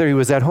 whether he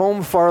was at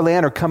home, far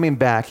land, or coming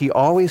back, he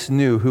always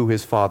knew who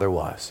his father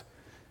was.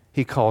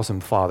 He calls him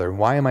father.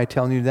 Why am I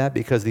telling you that?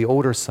 Because the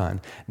older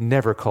son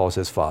never calls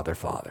his father,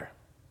 father.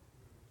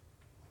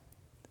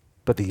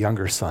 But the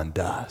younger son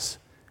does,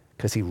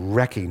 because he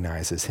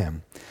recognizes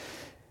him.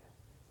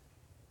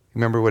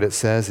 Remember what it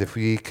says, if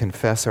we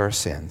confess our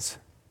sins,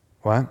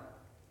 what?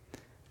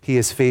 He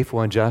is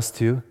faithful and just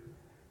to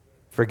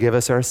forgive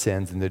us our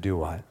sins and to do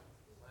what?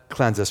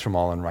 Cleanse us from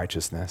all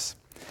unrighteousness.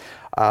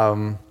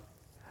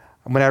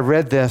 When I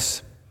read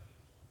this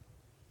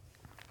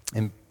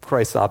in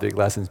Christ's Object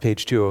Lessons,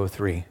 page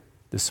 203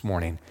 this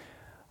morning,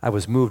 I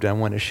was moved and I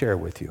want to share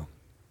with you.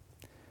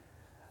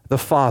 The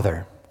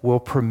Father will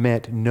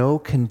permit no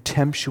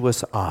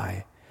contemptuous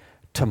eye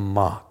to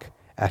mock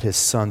at his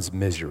son's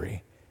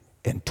misery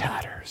in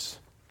tatters.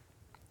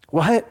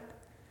 What?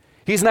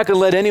 He's not going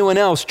to let anyone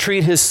else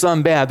treat his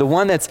son bad. The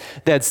one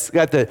that's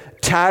got the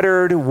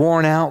tattered,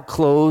 worn out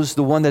clothes,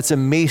 the one that's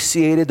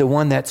emaciated, the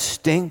one that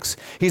stinks.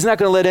 He's not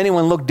going to let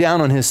anyone look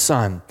down on his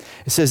son.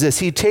 It says this,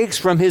 he takes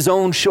from his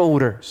own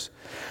shoulders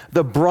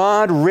the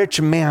broad, rich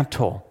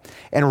mantle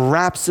and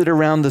wraps it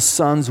around the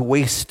son's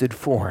wasted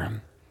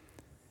form.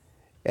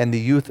 And the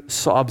youth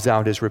sobs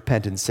out his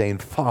repentance, saying,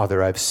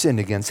 Father, I've sinned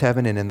against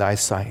heaven and in thy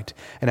sight,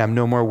 and I'm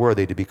no more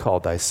worthy to be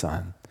called thy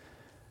son.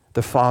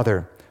 The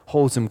father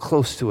holds him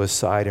close to his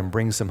side and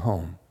brings him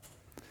home.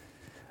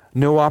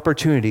 No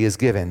opportunity is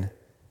given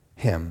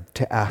him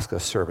to ask a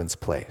servant's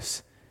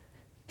place.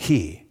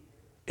 He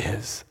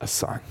is a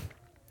son.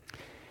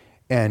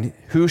 And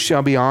who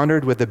shall be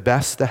honored with the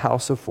best the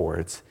house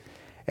affords,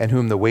 and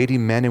whom the weighty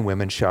men and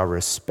women shall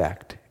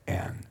respect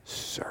and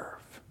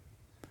serve.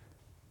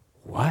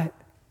 What?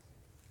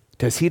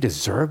 Does he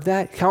deserve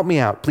that? Help me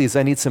out, please.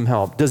 I need some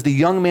help. Does the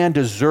young man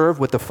deserve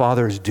what the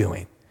father is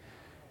doing?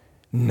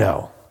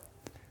 No.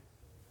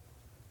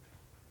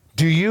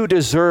 Do you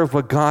deserve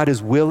what God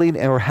is willing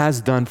or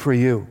has done for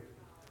you?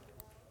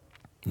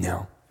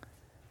 No.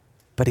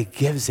 But he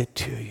gives it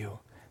to you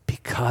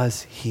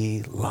because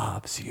he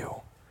loves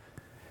you.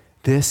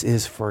 This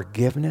is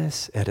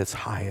forgiveness at its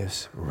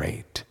highest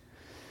rate.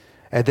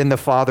 And then the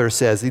father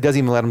says, he doesn't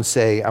even let him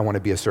say, I want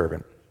to be a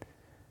servant.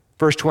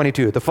 Verse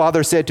 22, the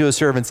father said to his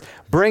servants,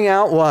 bring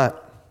out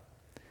what?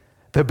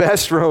 The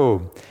best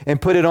robe,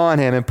 and put it on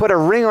him, and put a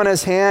ring on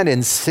his hand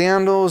and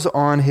sandals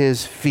on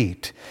his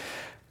feet.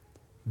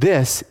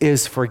 This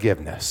is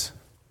forgiveness.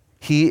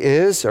 He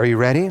is, are you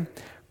ready?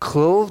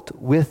 Clothed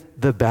with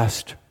the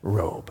best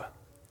robe.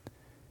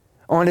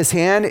 On his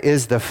hand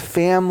is the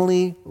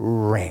family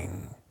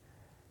ring.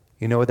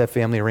 You know what that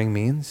family ring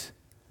means?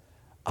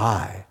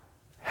 I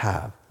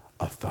have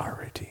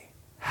authority.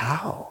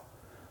 How?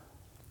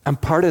 I'm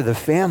part of the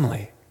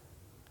family.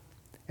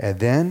 And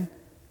then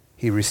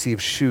he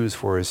receives shoes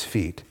for his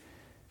feet.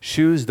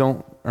 Shoes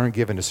aren't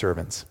given to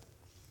servants.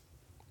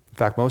 In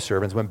fact, most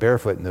servants went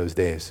barefoot in those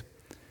days.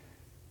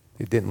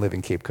 They didn't live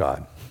in Cape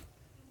Cod.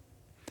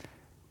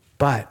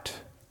 But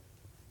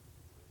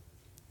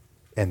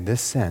in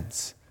this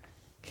sense,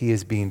 he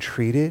is being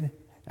treated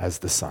as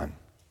the son.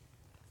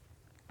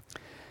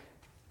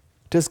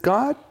 Does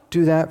God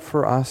do that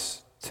for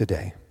us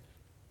today?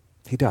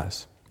 He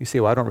does. You say,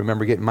 well, I don't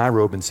remember getting my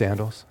robe and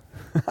sandals.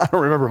 I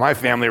don't remember my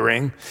family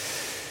ring.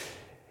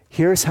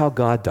 Here's how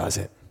God does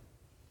it.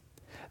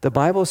 The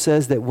Bible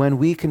says that when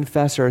we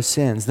confess our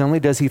sins, not only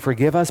does he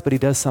forgive us, but he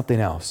does something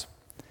else.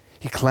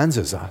 He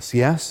cleanses us,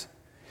 yes?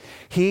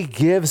 He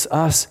gives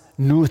us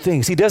new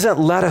things. He doesn't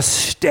let us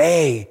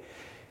stay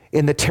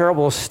in the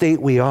terrible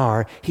state we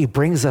are. He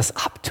brings us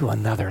up to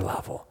another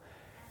level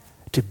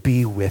to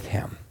be with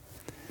him.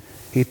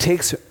 He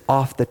takes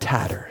off the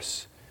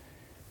tatters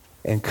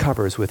and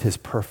covers with his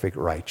perfect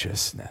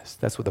righteousness.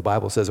 That's what the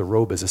Bible says a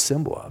robe is a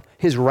symbol of.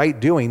 His right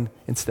doing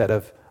instead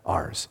of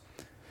ours.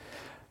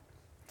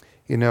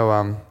 You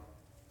know,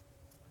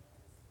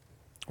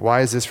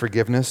 why is this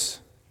forgiveness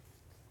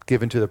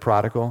given to the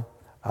prodigal?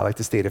 I like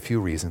to state a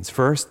few reasons.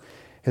 First,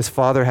 his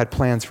father had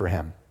plans for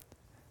him,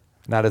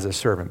 not as a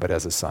servant, but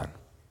as a son.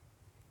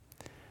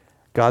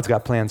 God's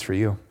got plans for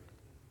you.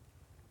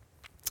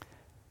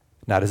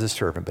 not as a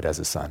servant, but as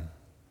a son,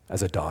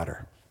 as a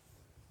daughter.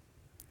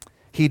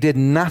 He did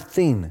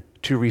nothing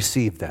to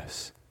receive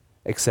this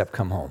except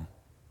come home.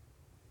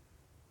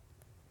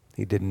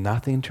 He did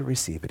nothing to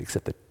receive it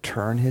except to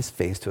turn his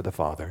face to the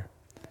Father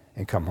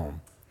and come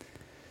home.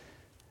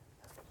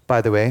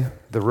 By the way,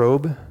 the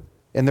robe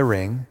and the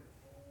ring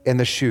and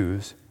the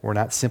shoes were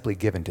not simply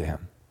given to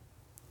him.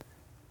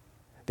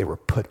 They were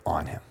put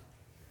on him.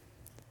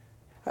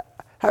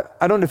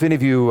 I don't know if any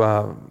of you,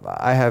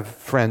 I have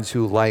friends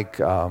who like,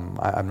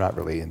 I'm not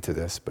really into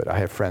this, but I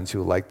have friends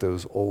who like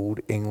those old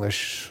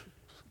English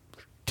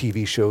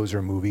TV shows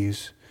or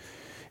movies.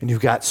 And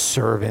you've got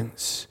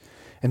servants,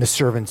 and the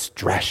servants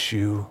dress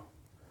you.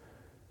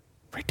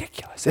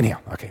 Ridiculous. Anyhow,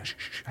 okay,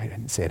 I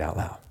didn't say it out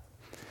loud.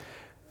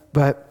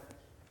 But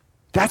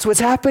that's what's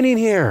happening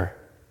here.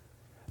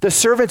 The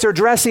servants are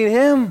dressing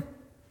him.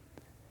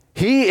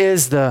 He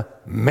is the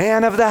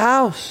man of the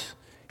house.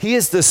 He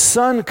is the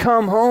son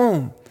come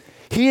home.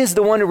 He is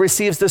the one who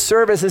receives the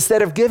service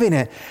instead of giving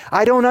it.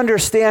 I don't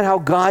understand how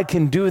God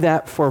can do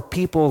that for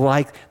people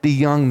like the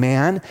young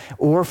man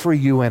or for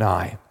you and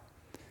I.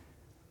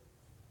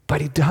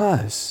 But he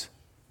does.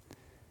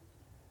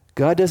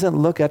 God doesn't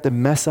look at the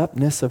mess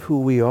upness of who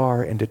we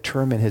are and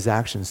determine his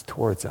actions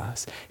towards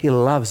us. He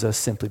loves us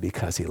simply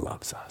because he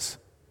loves us.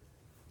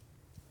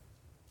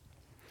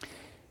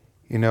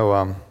 You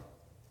know,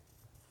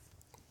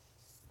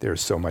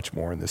 there's so much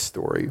more in this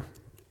story,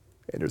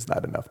 and there's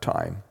not enough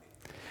time.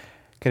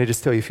 Can I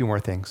just tell you a few more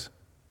things?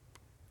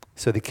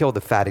 So they killed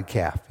the fatted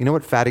calf. You know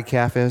what fatted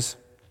calf is?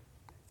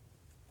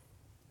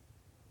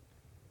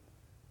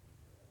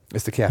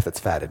 It's the calf that's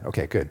fatted.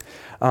 Okay, good.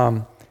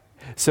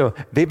 So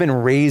they've been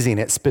raising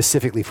it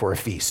specifically for a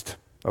feast,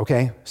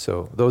 okay?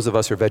 So those of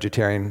us who are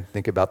vegetarian,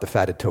 think about the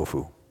fatted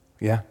tofu,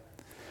 yeah?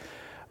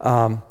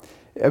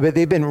 But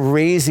they've been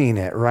raising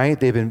it, right?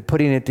 They've been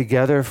putting it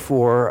together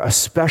for a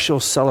special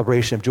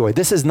celebration of joy.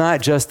 This is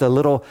not just a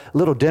little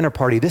dinner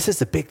party. This is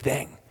the big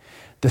thing.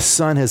 The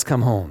son has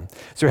come home.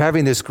 So they're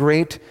having this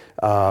great,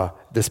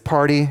 this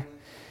party.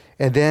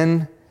 And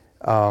then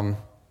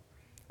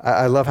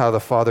I love how the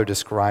father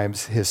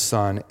describes his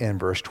son in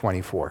verse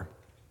 24.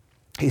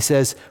 He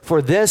says,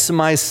 "For this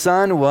my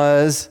son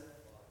was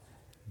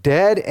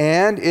dead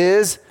and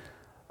is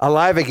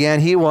alive again.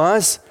 He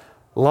was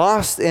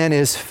lost and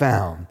is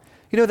found."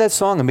 You know that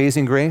song,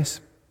 Amazing Grace,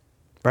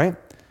 right?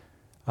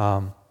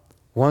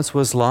 Once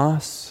was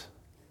lost,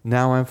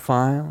 now I'm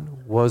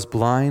found. Was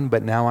blind,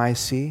 but now I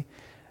see.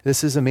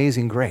 This is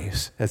amazing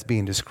grace that's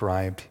being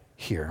described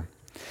here.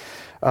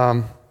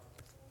 How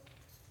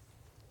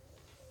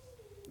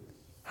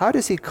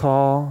does he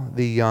call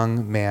the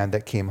young man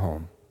that came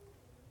home?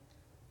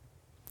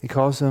 He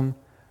calls him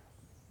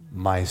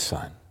my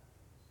son.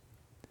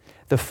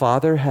 The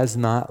father has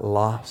not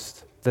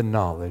lost the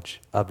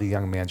knowledge of the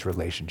young man's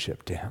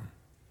relationship to him.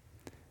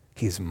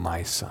 He's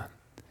my son.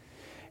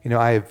 You know,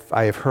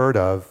 I have heard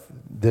of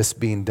this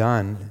being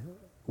done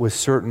with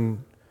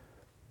certain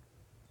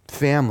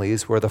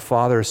families where the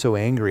father is so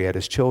angry at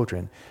his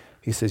children,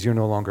 he says, "You're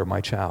no longer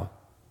my child."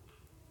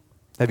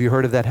 Have you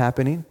heard of that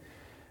happening?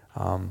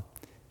 And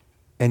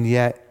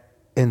yet,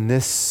 in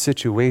this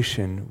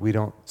situation, we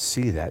don't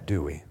see that,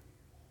 do we?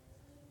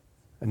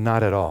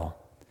 Not at all.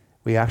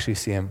 We actually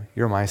see him,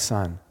 "You're my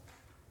son."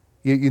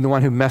 You're the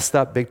one who messed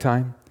up big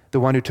time, the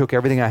one who took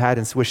everything I had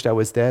and wished I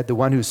was dead, the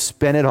one who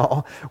spent it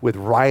all with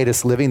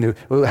riotous living,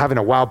 having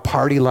a wild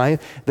party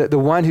life, the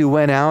one who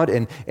went out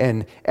and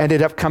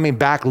ended up coming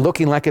back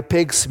looking like a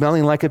pig,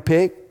 smelling like a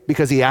pig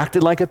because he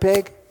acted like a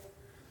pig.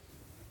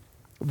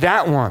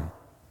 That one,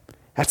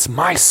 that's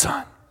my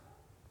son.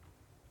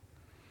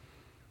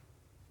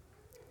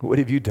 What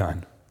have you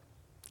done?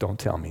 Don't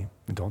tell me,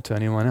 and don't tell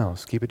anyone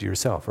else. Keep it to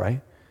yourself,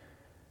 right?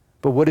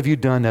 But what have you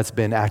done that's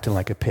been acting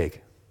like a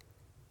pig?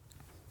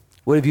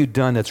 What have you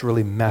done that's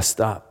really messed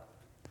up?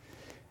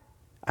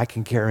 I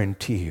can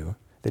guarantee you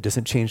that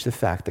doesn't change the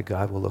fact that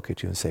God will look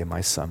at you and say, "My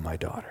son, my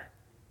daughter."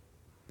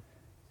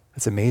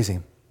 That's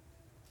amazing.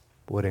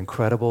 What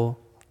incredible,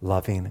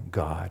 loving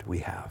God we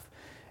have.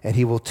 And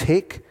he will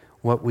take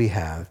what we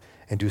have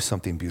and do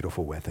something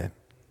beautiful with it.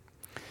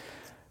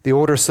 The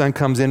older son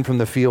comes in from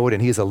the field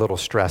and he's a little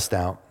stressed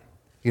out.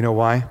 You know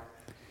why?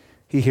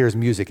 He hears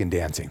music and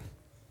dancing.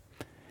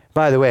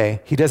 By the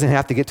way, he doesn't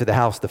have to get to the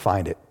house to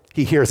find it.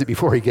 He hears it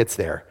before he gets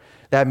there.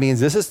 That means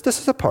this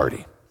is a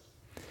party.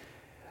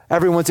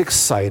 Everyone's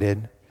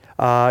excited.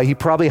 He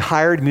probably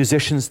hired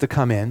musicians to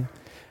come in.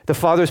 The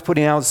father's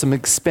putting out some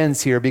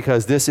expense here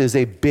because this is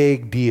a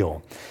big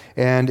deal.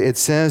 And it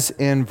says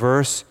in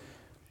verse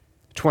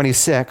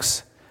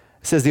 26,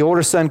 it says, the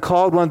older son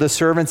called one of the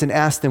servants and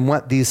asked him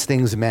what these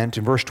things meant.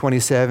 In verse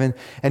 27,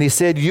 and he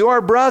said,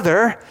 "Your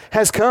brother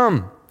has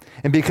come.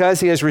 And because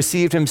he has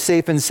received him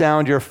safe and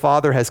sound, your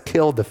father has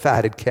killed the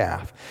fatted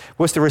calf."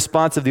 What's the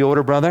response of the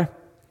older brother?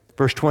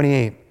 Verse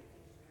 28.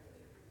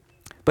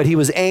 But he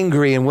was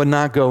angry and would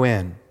not go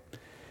in.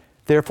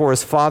 Therefore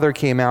his father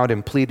came out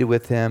and pleaded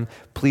with him.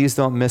 Please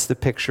don't miss the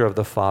picture of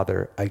the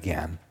father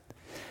again.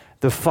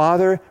 The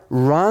father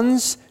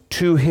runs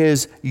to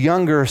his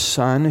younger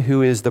son,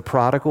 who is the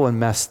prodigal and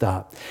messed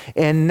up.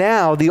 And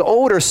now the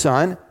older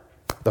son,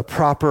 the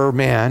proper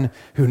man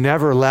who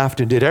never left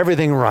and did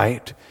everything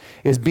right,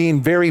 is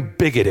being very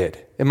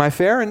bigoted. Am I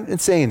fair in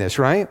saying this,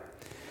 right?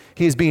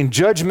 He is being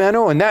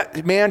judgmental, and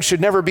that man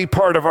should never be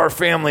part of our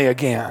family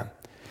again.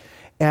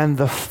 And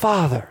the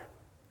father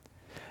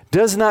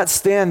does not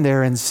stand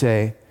there and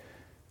say,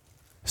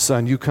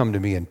 son, you come to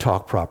me and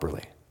talk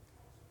properly.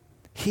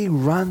 He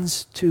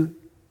runs to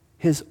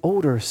his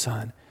older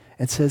son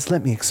and says,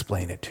 let me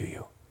explain it to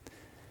you.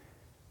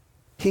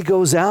 He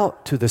goes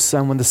out to the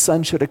son when the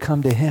son should have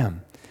come to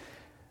him.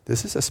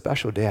 This is a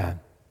special dad.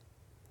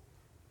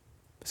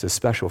 It's a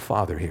special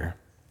father here.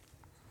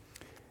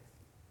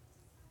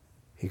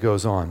 He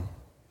goes on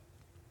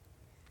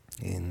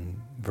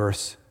in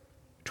verse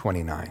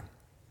 29.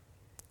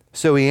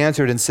 So he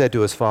answered and said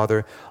to his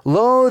father,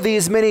 lo,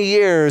 these many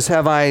years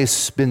have I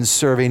been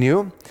serving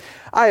you.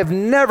 I have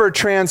never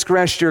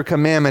transgressed your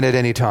commandment at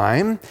any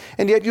time,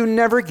 and yet you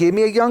never gave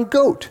me a young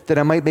goat that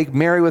I might make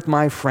merry with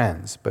my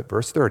friends. But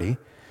verse 30,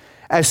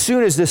 as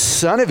soon as this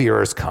son of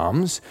yours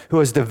comes, who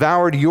has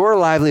devoured your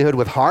livelihood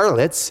with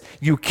harlots,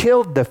 you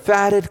killed the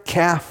fatted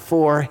calf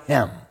for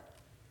him.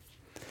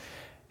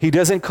 He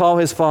doesn't call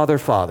his father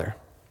father.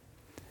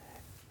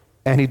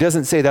 And he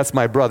doesn't say, that's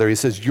my brother. He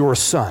says, your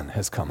son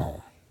has come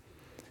home.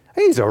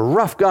 He's a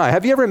rough guy.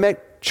 Have you ever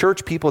met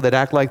church people that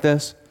act like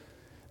this?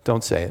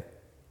 Don't say it.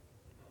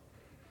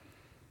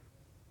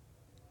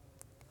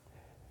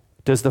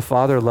 Does the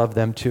father love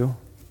them too?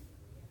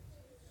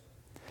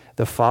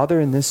 The father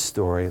in this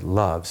story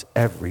loves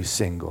every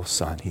single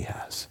son he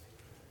has.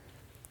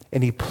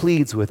 And he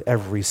pleads with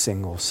every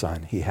single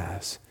son he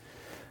has.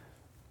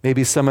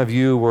 Maybe some of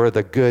you were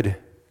the good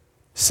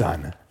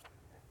son,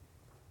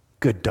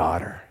 good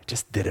daughter,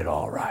 just did it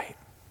all right.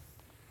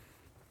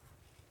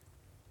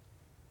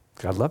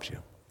 God loves you.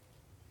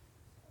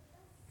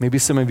 Maybe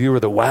some of you were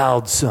the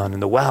wild son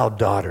and the wild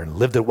daughter and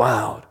lived it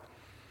wild.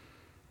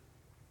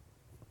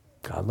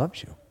 God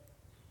loves you.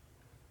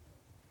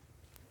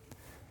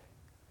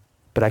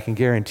 But I can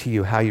guarantee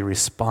you how you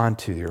respond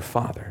to your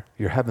Father,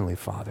 your Heavenly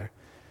Father,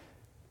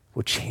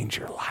 will change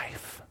your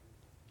life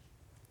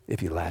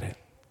if you let it.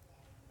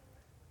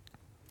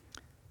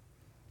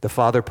 The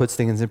Father puts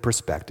things in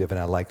perspective, and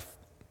I like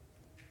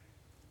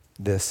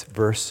this,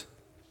 verse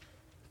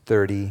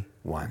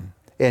 31.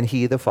 And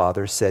he, the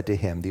father, said to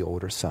him, the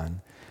older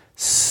son,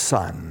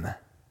 son,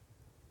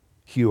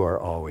 you are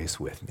always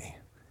with me,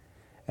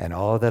 and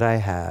all that I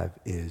have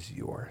is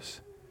yours.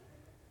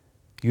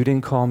 You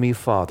didn't call me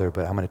father,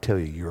 but I'm going to tell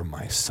you, you're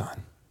my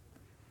son.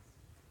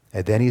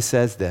 And then he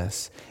says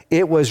this,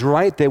 it was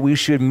right that we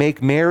should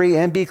make merry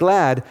and be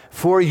glad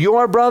for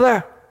your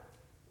brother.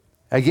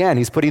 Again,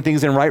 he's putting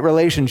things in right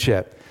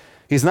relationship.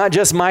 He's not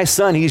just my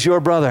son, he's your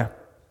brother.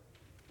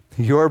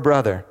 Your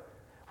brother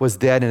was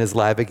dead and is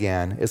alive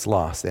again, is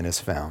lost and is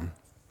found.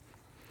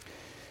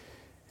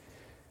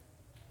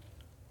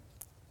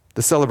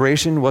 The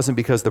celebration wasn't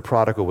because the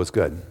prodigal was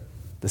good.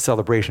 The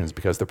celebration is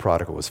because the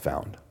prodigal was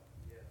found.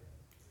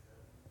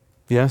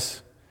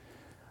 Yes?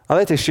 I'd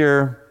like to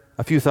share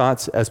a few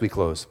thoughts as we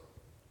close.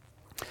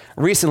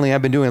 Recently,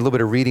 I've been doing a little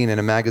bit of reading in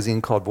a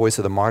magazine called Voice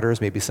of the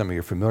Martyrs. Maybe some of you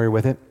are familiar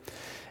with it.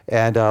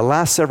 And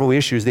last several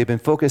issues, they've been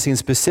focusing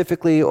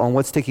specifically on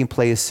what's taking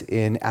place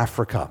in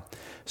Africa.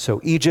 So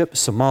Egypt,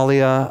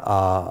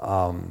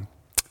 Somalia,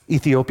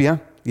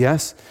 Ethiopia,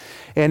 yes?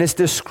 And it's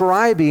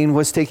describing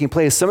what's taking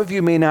place. Some of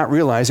you may not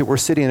realize that we're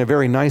sitting in a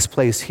very nice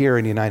place here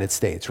in the United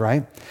States,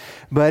 right?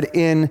 But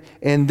in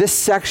this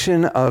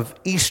section of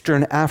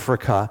Eastern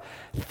Africa,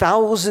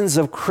 thousands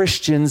of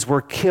Christians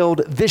were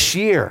killed this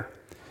year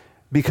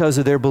because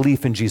of their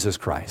belief in Jesus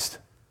Christ.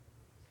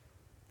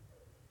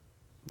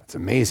 That's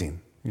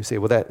amazing. You say,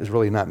 well, that is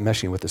really not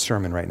meshing with the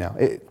sermon right now.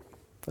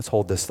 Let's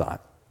hold this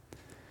thought.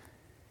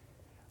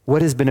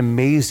 What has been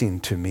amazing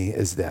to me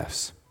is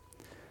this.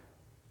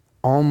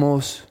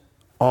 Almost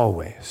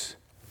always,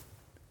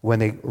 when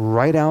they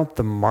write out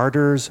the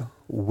martyr's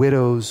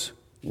widow's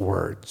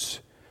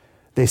words,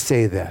 they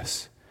say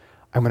this,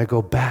 I'm going to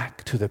go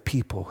back to the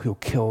people who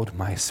killed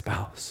my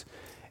spouse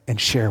and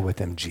share with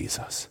them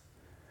Jesus.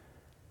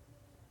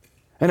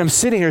 And I'm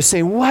sitting here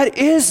saying, what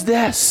is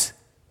this?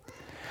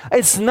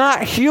 It's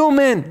not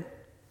human.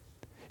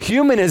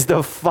 Human is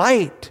the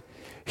fight.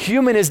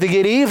 Human is to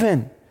get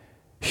even.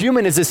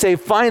 Human is to say,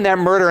 find that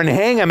murderer and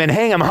hang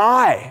him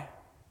high.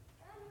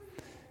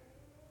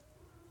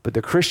 But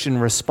the Christian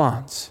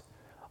response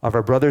of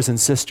our brothers and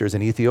sisters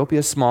in Ethiopia,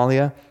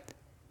 Somalia,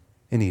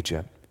 and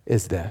Egypt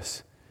is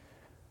this.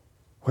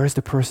 Where's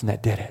the person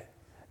that did it?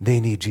 They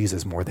need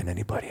Jesus more than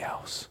anybody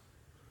else.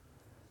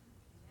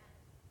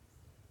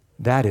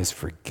 That is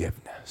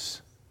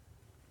forgiveness.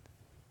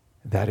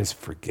 That is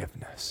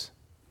forgiveness.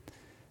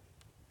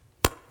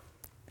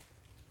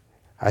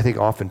 I think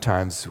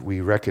oftentimes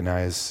we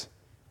recognize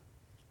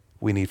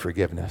we need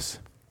forgiveness.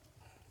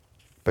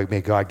 But may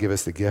God give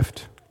us the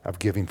gift of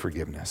giving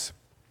forgiveness.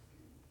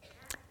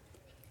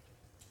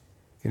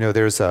 You know,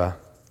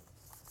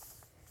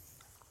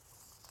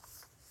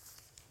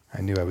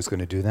 I knew I was going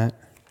to do that.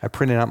 I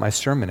printed out my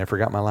sermon. I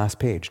forgot my last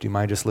page. Do you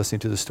mind just listening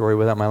to the story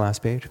without my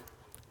last page?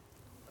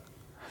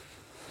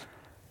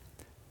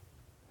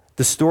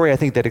 The story, I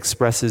think, that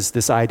expresses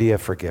this idea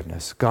of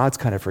forgiveness, God's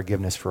kind of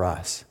forgiveness for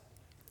us,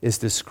 is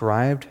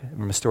described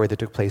from a story that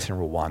took place in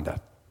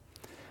Rwanda.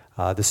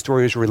 The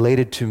story is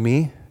related to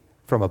me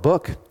from a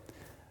book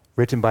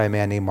written by a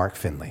man named Mark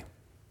Finley.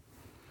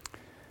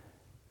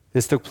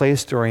 This took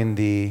place during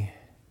the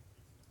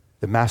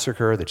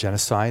massacre, the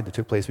genocide that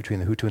took place between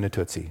the Hutu and the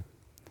Tutsi.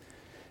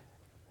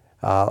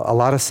 A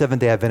lot of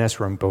Seventh-day Adventists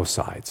were on both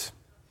sides,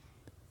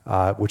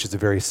 which is a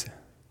very...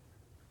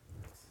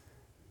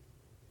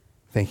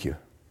 Thank you.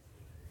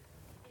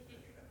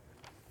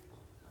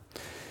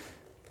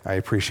 I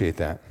appreciate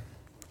that.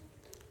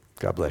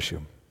 God bless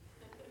you.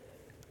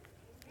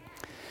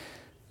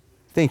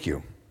 Thank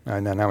you.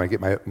 Now I get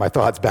my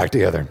thoughts back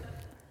together.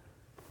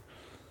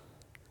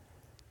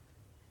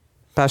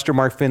 Pastor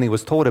Mark Finley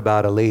was told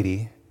about a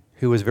lady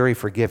who was very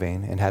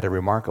forgiving and had a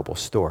remarkable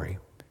story.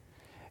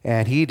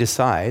 And he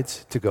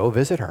decides to go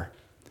visit her.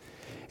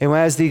 And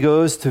as he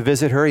goes to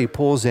visit her, he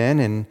pulls in,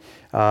 and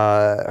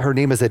her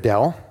name is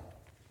Adele.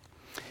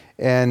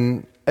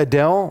 And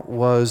Adele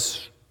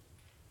was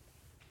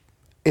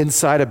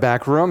inside a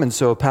back room, and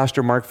so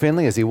Pastor Mark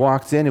Finley, as he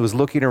walked in, he was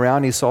looking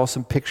around, he saw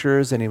some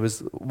pictures, and he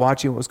was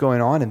watching what was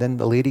going on, and then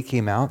the lady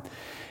came out,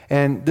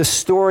 and the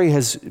story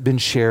has been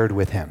shared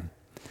with him.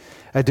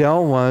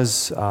 Adele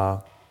was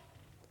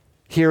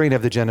hearing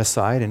of the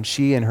genocide, and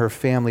she and her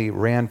family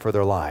ran for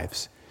their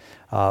lives.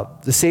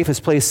 The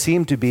safest place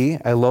seemed to be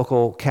a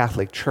local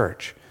Catholic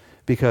church,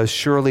 because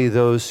surely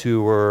those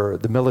who were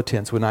the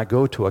militants would not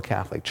go to a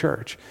Catholic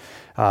church.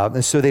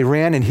 And so they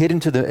ran and hid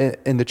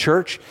in the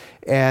church,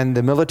 and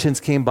the militants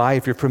came by.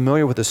 If you're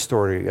familiar with the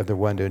story of the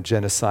Rwandan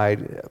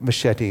genocide,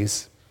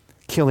 machetes,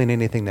 killing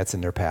anything that's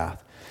in their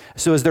path.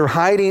 So as they're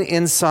hiding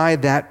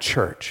inside that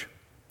church,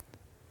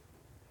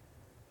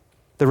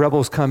 the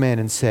rebels come in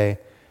and say,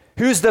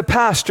 "Who's the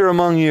pastor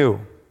among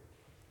you?"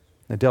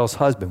 Adele's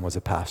husband was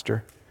a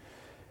pastor.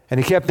 And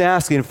he kept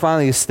asking, and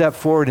finally he stepped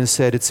forward and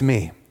said, "It's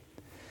me."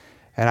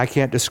 And I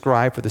can't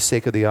describe for the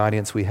sake of the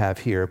audience we have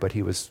here, but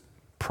he was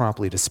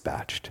promptly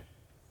dispatched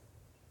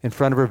in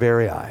front of her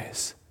very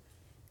eyes.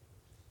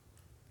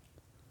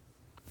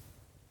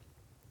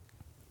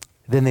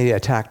 Then they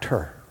attacked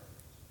her.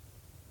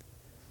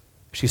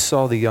 She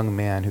saw the young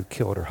man who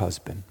killed her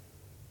husband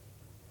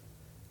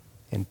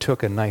and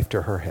took a knife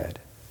to her head.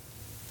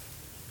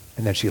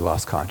 And then she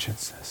lost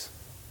consciousness.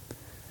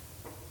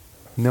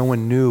 No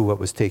one knew what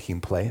was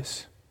taking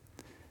place.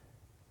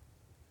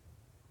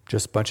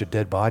 Just a bunch of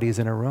dead bodies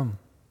in a room.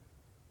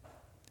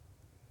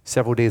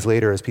 Several days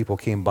later, as people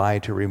came by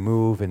to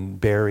remove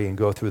and bury and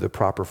go through the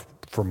proper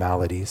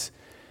formalities,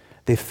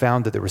 they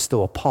found that there was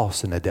still a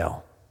pulse in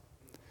Adele.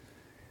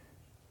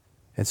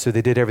 And so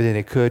they did everything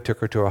they could, took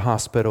her to a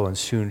hospital, and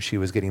soon she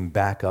was getting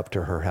back up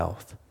to her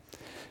health.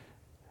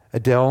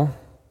 Adele,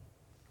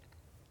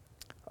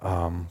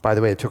 by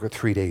the way, it took her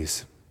 3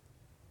 days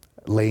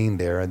laying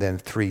there and then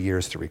 3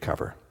 years to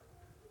recover.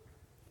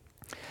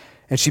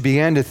 And she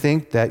began to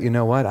think that, you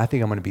know what, I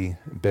think I'm going to be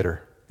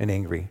bitter and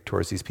angry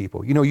towards these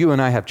people. You know, you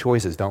and I have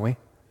choices, don't we?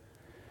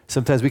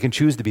 Sometimes we can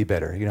choose to be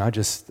bitter. You know,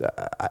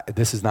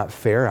 this is not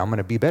fair. I'm going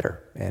to be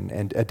bitter.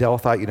 And Adele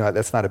thought, you know,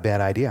 that's not a bad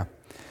idea.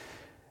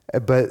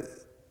 But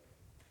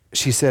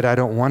she said, I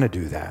don't want to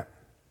do that.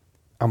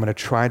 I'm going to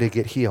try to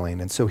get healing.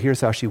 And so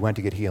here's how she went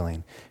to get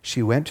healing.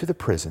 She went to the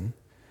prison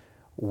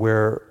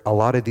where a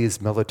lot of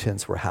these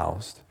militants were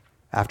housed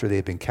after they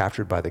had been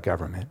captured by the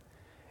government.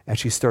 And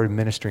she started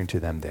ministering to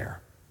them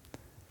there.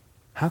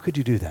 How could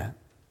you do that?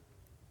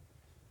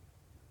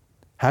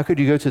 How could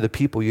you go to the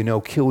people you know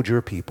killed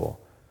your people,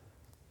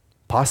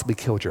 possibly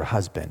killed your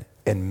husband,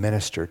 and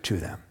minister to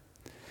them?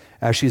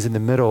 As she's in the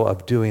middle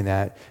of doing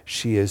that,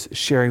 she is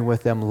sharing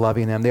with them,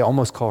 loving them. They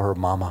almost call her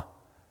mama.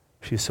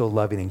 She's so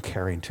loving and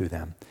caring to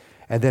them.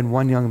 And then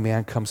one young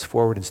man comes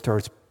forward and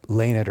starts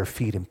laying at her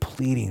feet and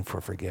pleading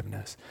for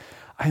forgiveness.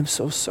 I'm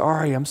so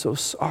sorry, I'm so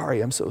sorry,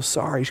 I'm so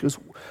sorry. She goes,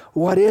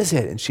 what is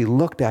it? And she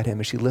looked at him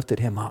and she lifted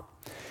him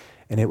up.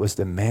 And it was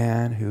the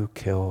man who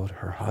killed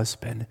her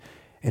husband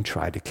and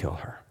tried to kill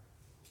her.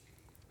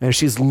 And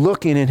she's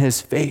looking in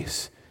his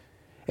face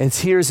and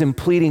hears him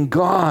pleading,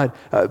 God,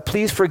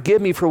 please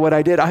forgive me for what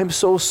I did. I'm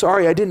so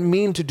sorry. I didn't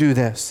mean to do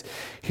this.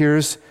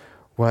 Here's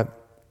what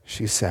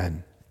she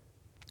said.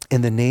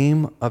 In the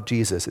name of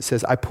Jesus, it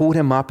says, I pulled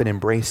him up and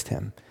embraced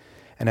him.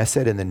 And I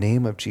said, in the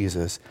name of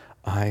Jesus,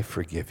 I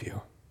forgive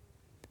you.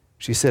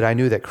 She said, I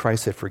knew that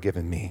Christ had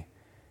forgiven me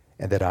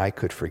and that I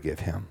could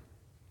forgive him.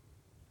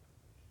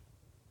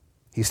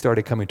 He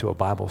started coming to a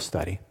Bible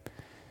study.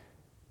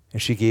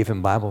 And she gave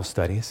him Bible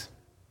studies.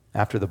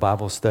 After the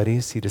Bible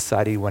studies, he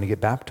decided he wanted to get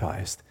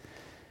baptized.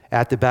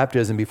 At the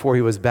baptism, before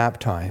he was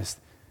baptized,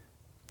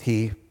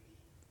 he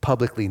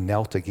publicly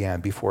knelt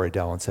again before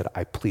Adele and said,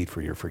 I plead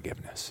for your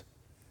forgiveness.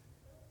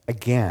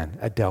 Again,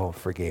 Adele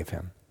forgave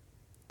him.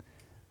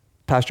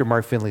 Pastor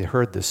Mark Finley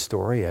heard this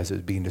story as it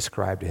was being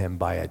described to him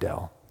by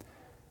Adele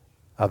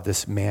of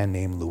this man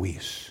named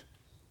Luis.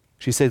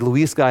 She said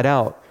Luis got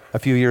out a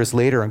few years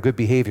later on good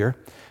behavior,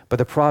 but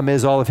the problem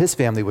is all of his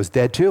family was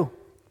dead too.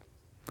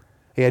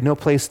 He had no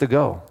place to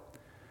go.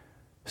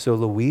 So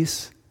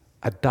Louise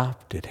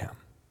adopted him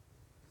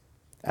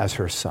as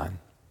her son.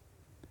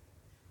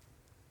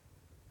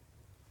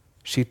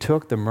 She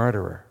took the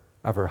murderer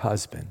of her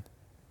husband,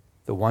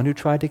 the one who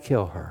tried to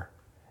kill her,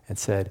 and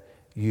said,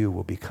 "You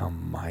will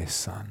become my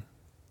son."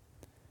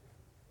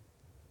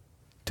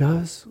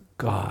 Does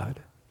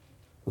God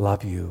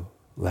love you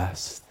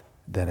less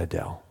than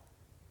Adele?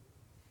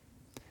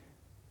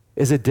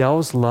 Is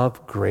Adele's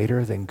love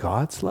greater than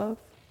God's love?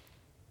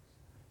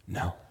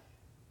 No.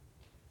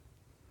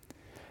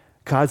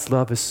 God's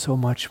love is so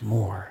much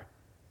more.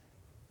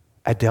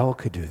 Adele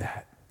could do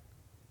that.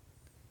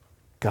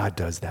 God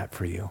does that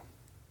for you.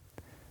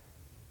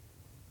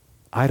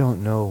 I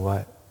don't know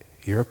what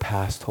your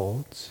past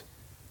holds.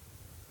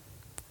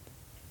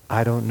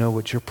 I don't know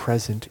what your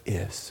present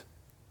is.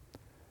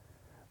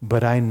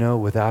 But I know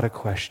without a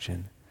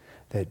question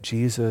that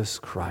Jesus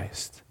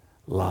Christ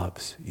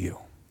loves you.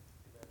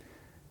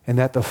 And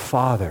that the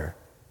Father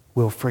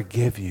will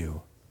forgive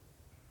you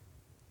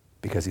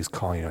because he's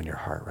calling on your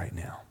heart right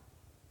now.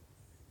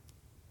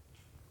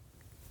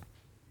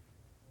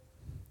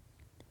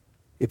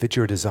 If it's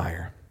your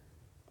desire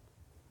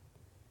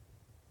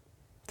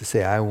to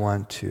say, I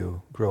want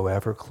to grow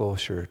ever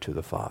closer to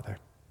the Father,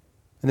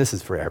 and this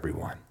is for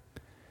everyone.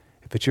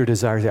 If it's your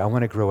desire to say, I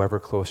want to grow ever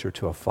closer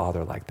to a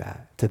Father like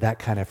that, to that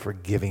kind of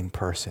forgiving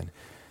person,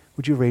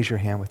 would you raise your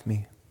hand with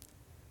me?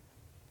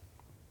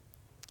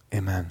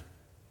 Amen.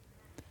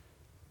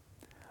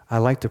 I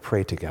like to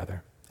pray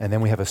together, and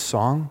then we have a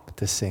song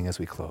to sing as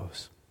we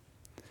close.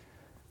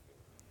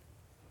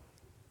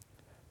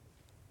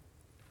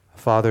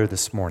 Father,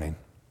 this morning,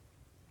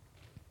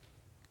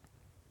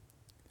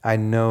 I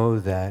know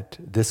that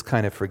this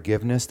kind of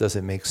forgiveness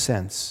doesn't make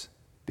sense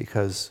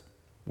because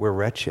we're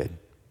wretched.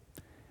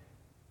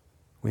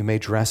 We may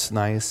dress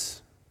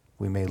nice,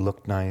 we may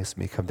look nice,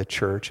 may come to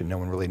church and no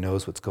one really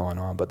knows what's going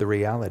on, but the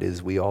reality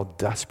is we all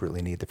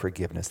desperately need the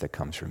forgiveness that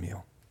comes from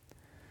you.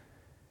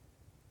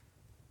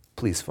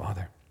 Please,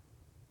 Father,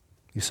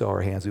 you saw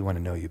our hands, we want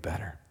to know you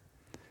better.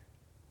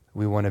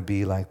 We want to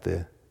be like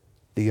the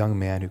young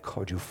man who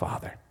called you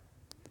Father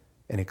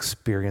and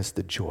experience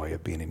the joy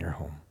of being in your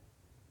home.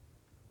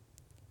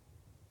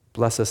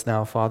 Bless us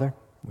now, Father.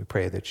 We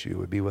pray that you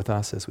would be with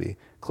us as we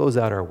close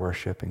out our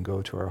worship and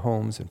go to our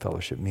homes and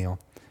fellowship meal.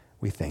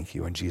 We thank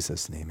you. In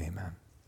Jesus' name, amen.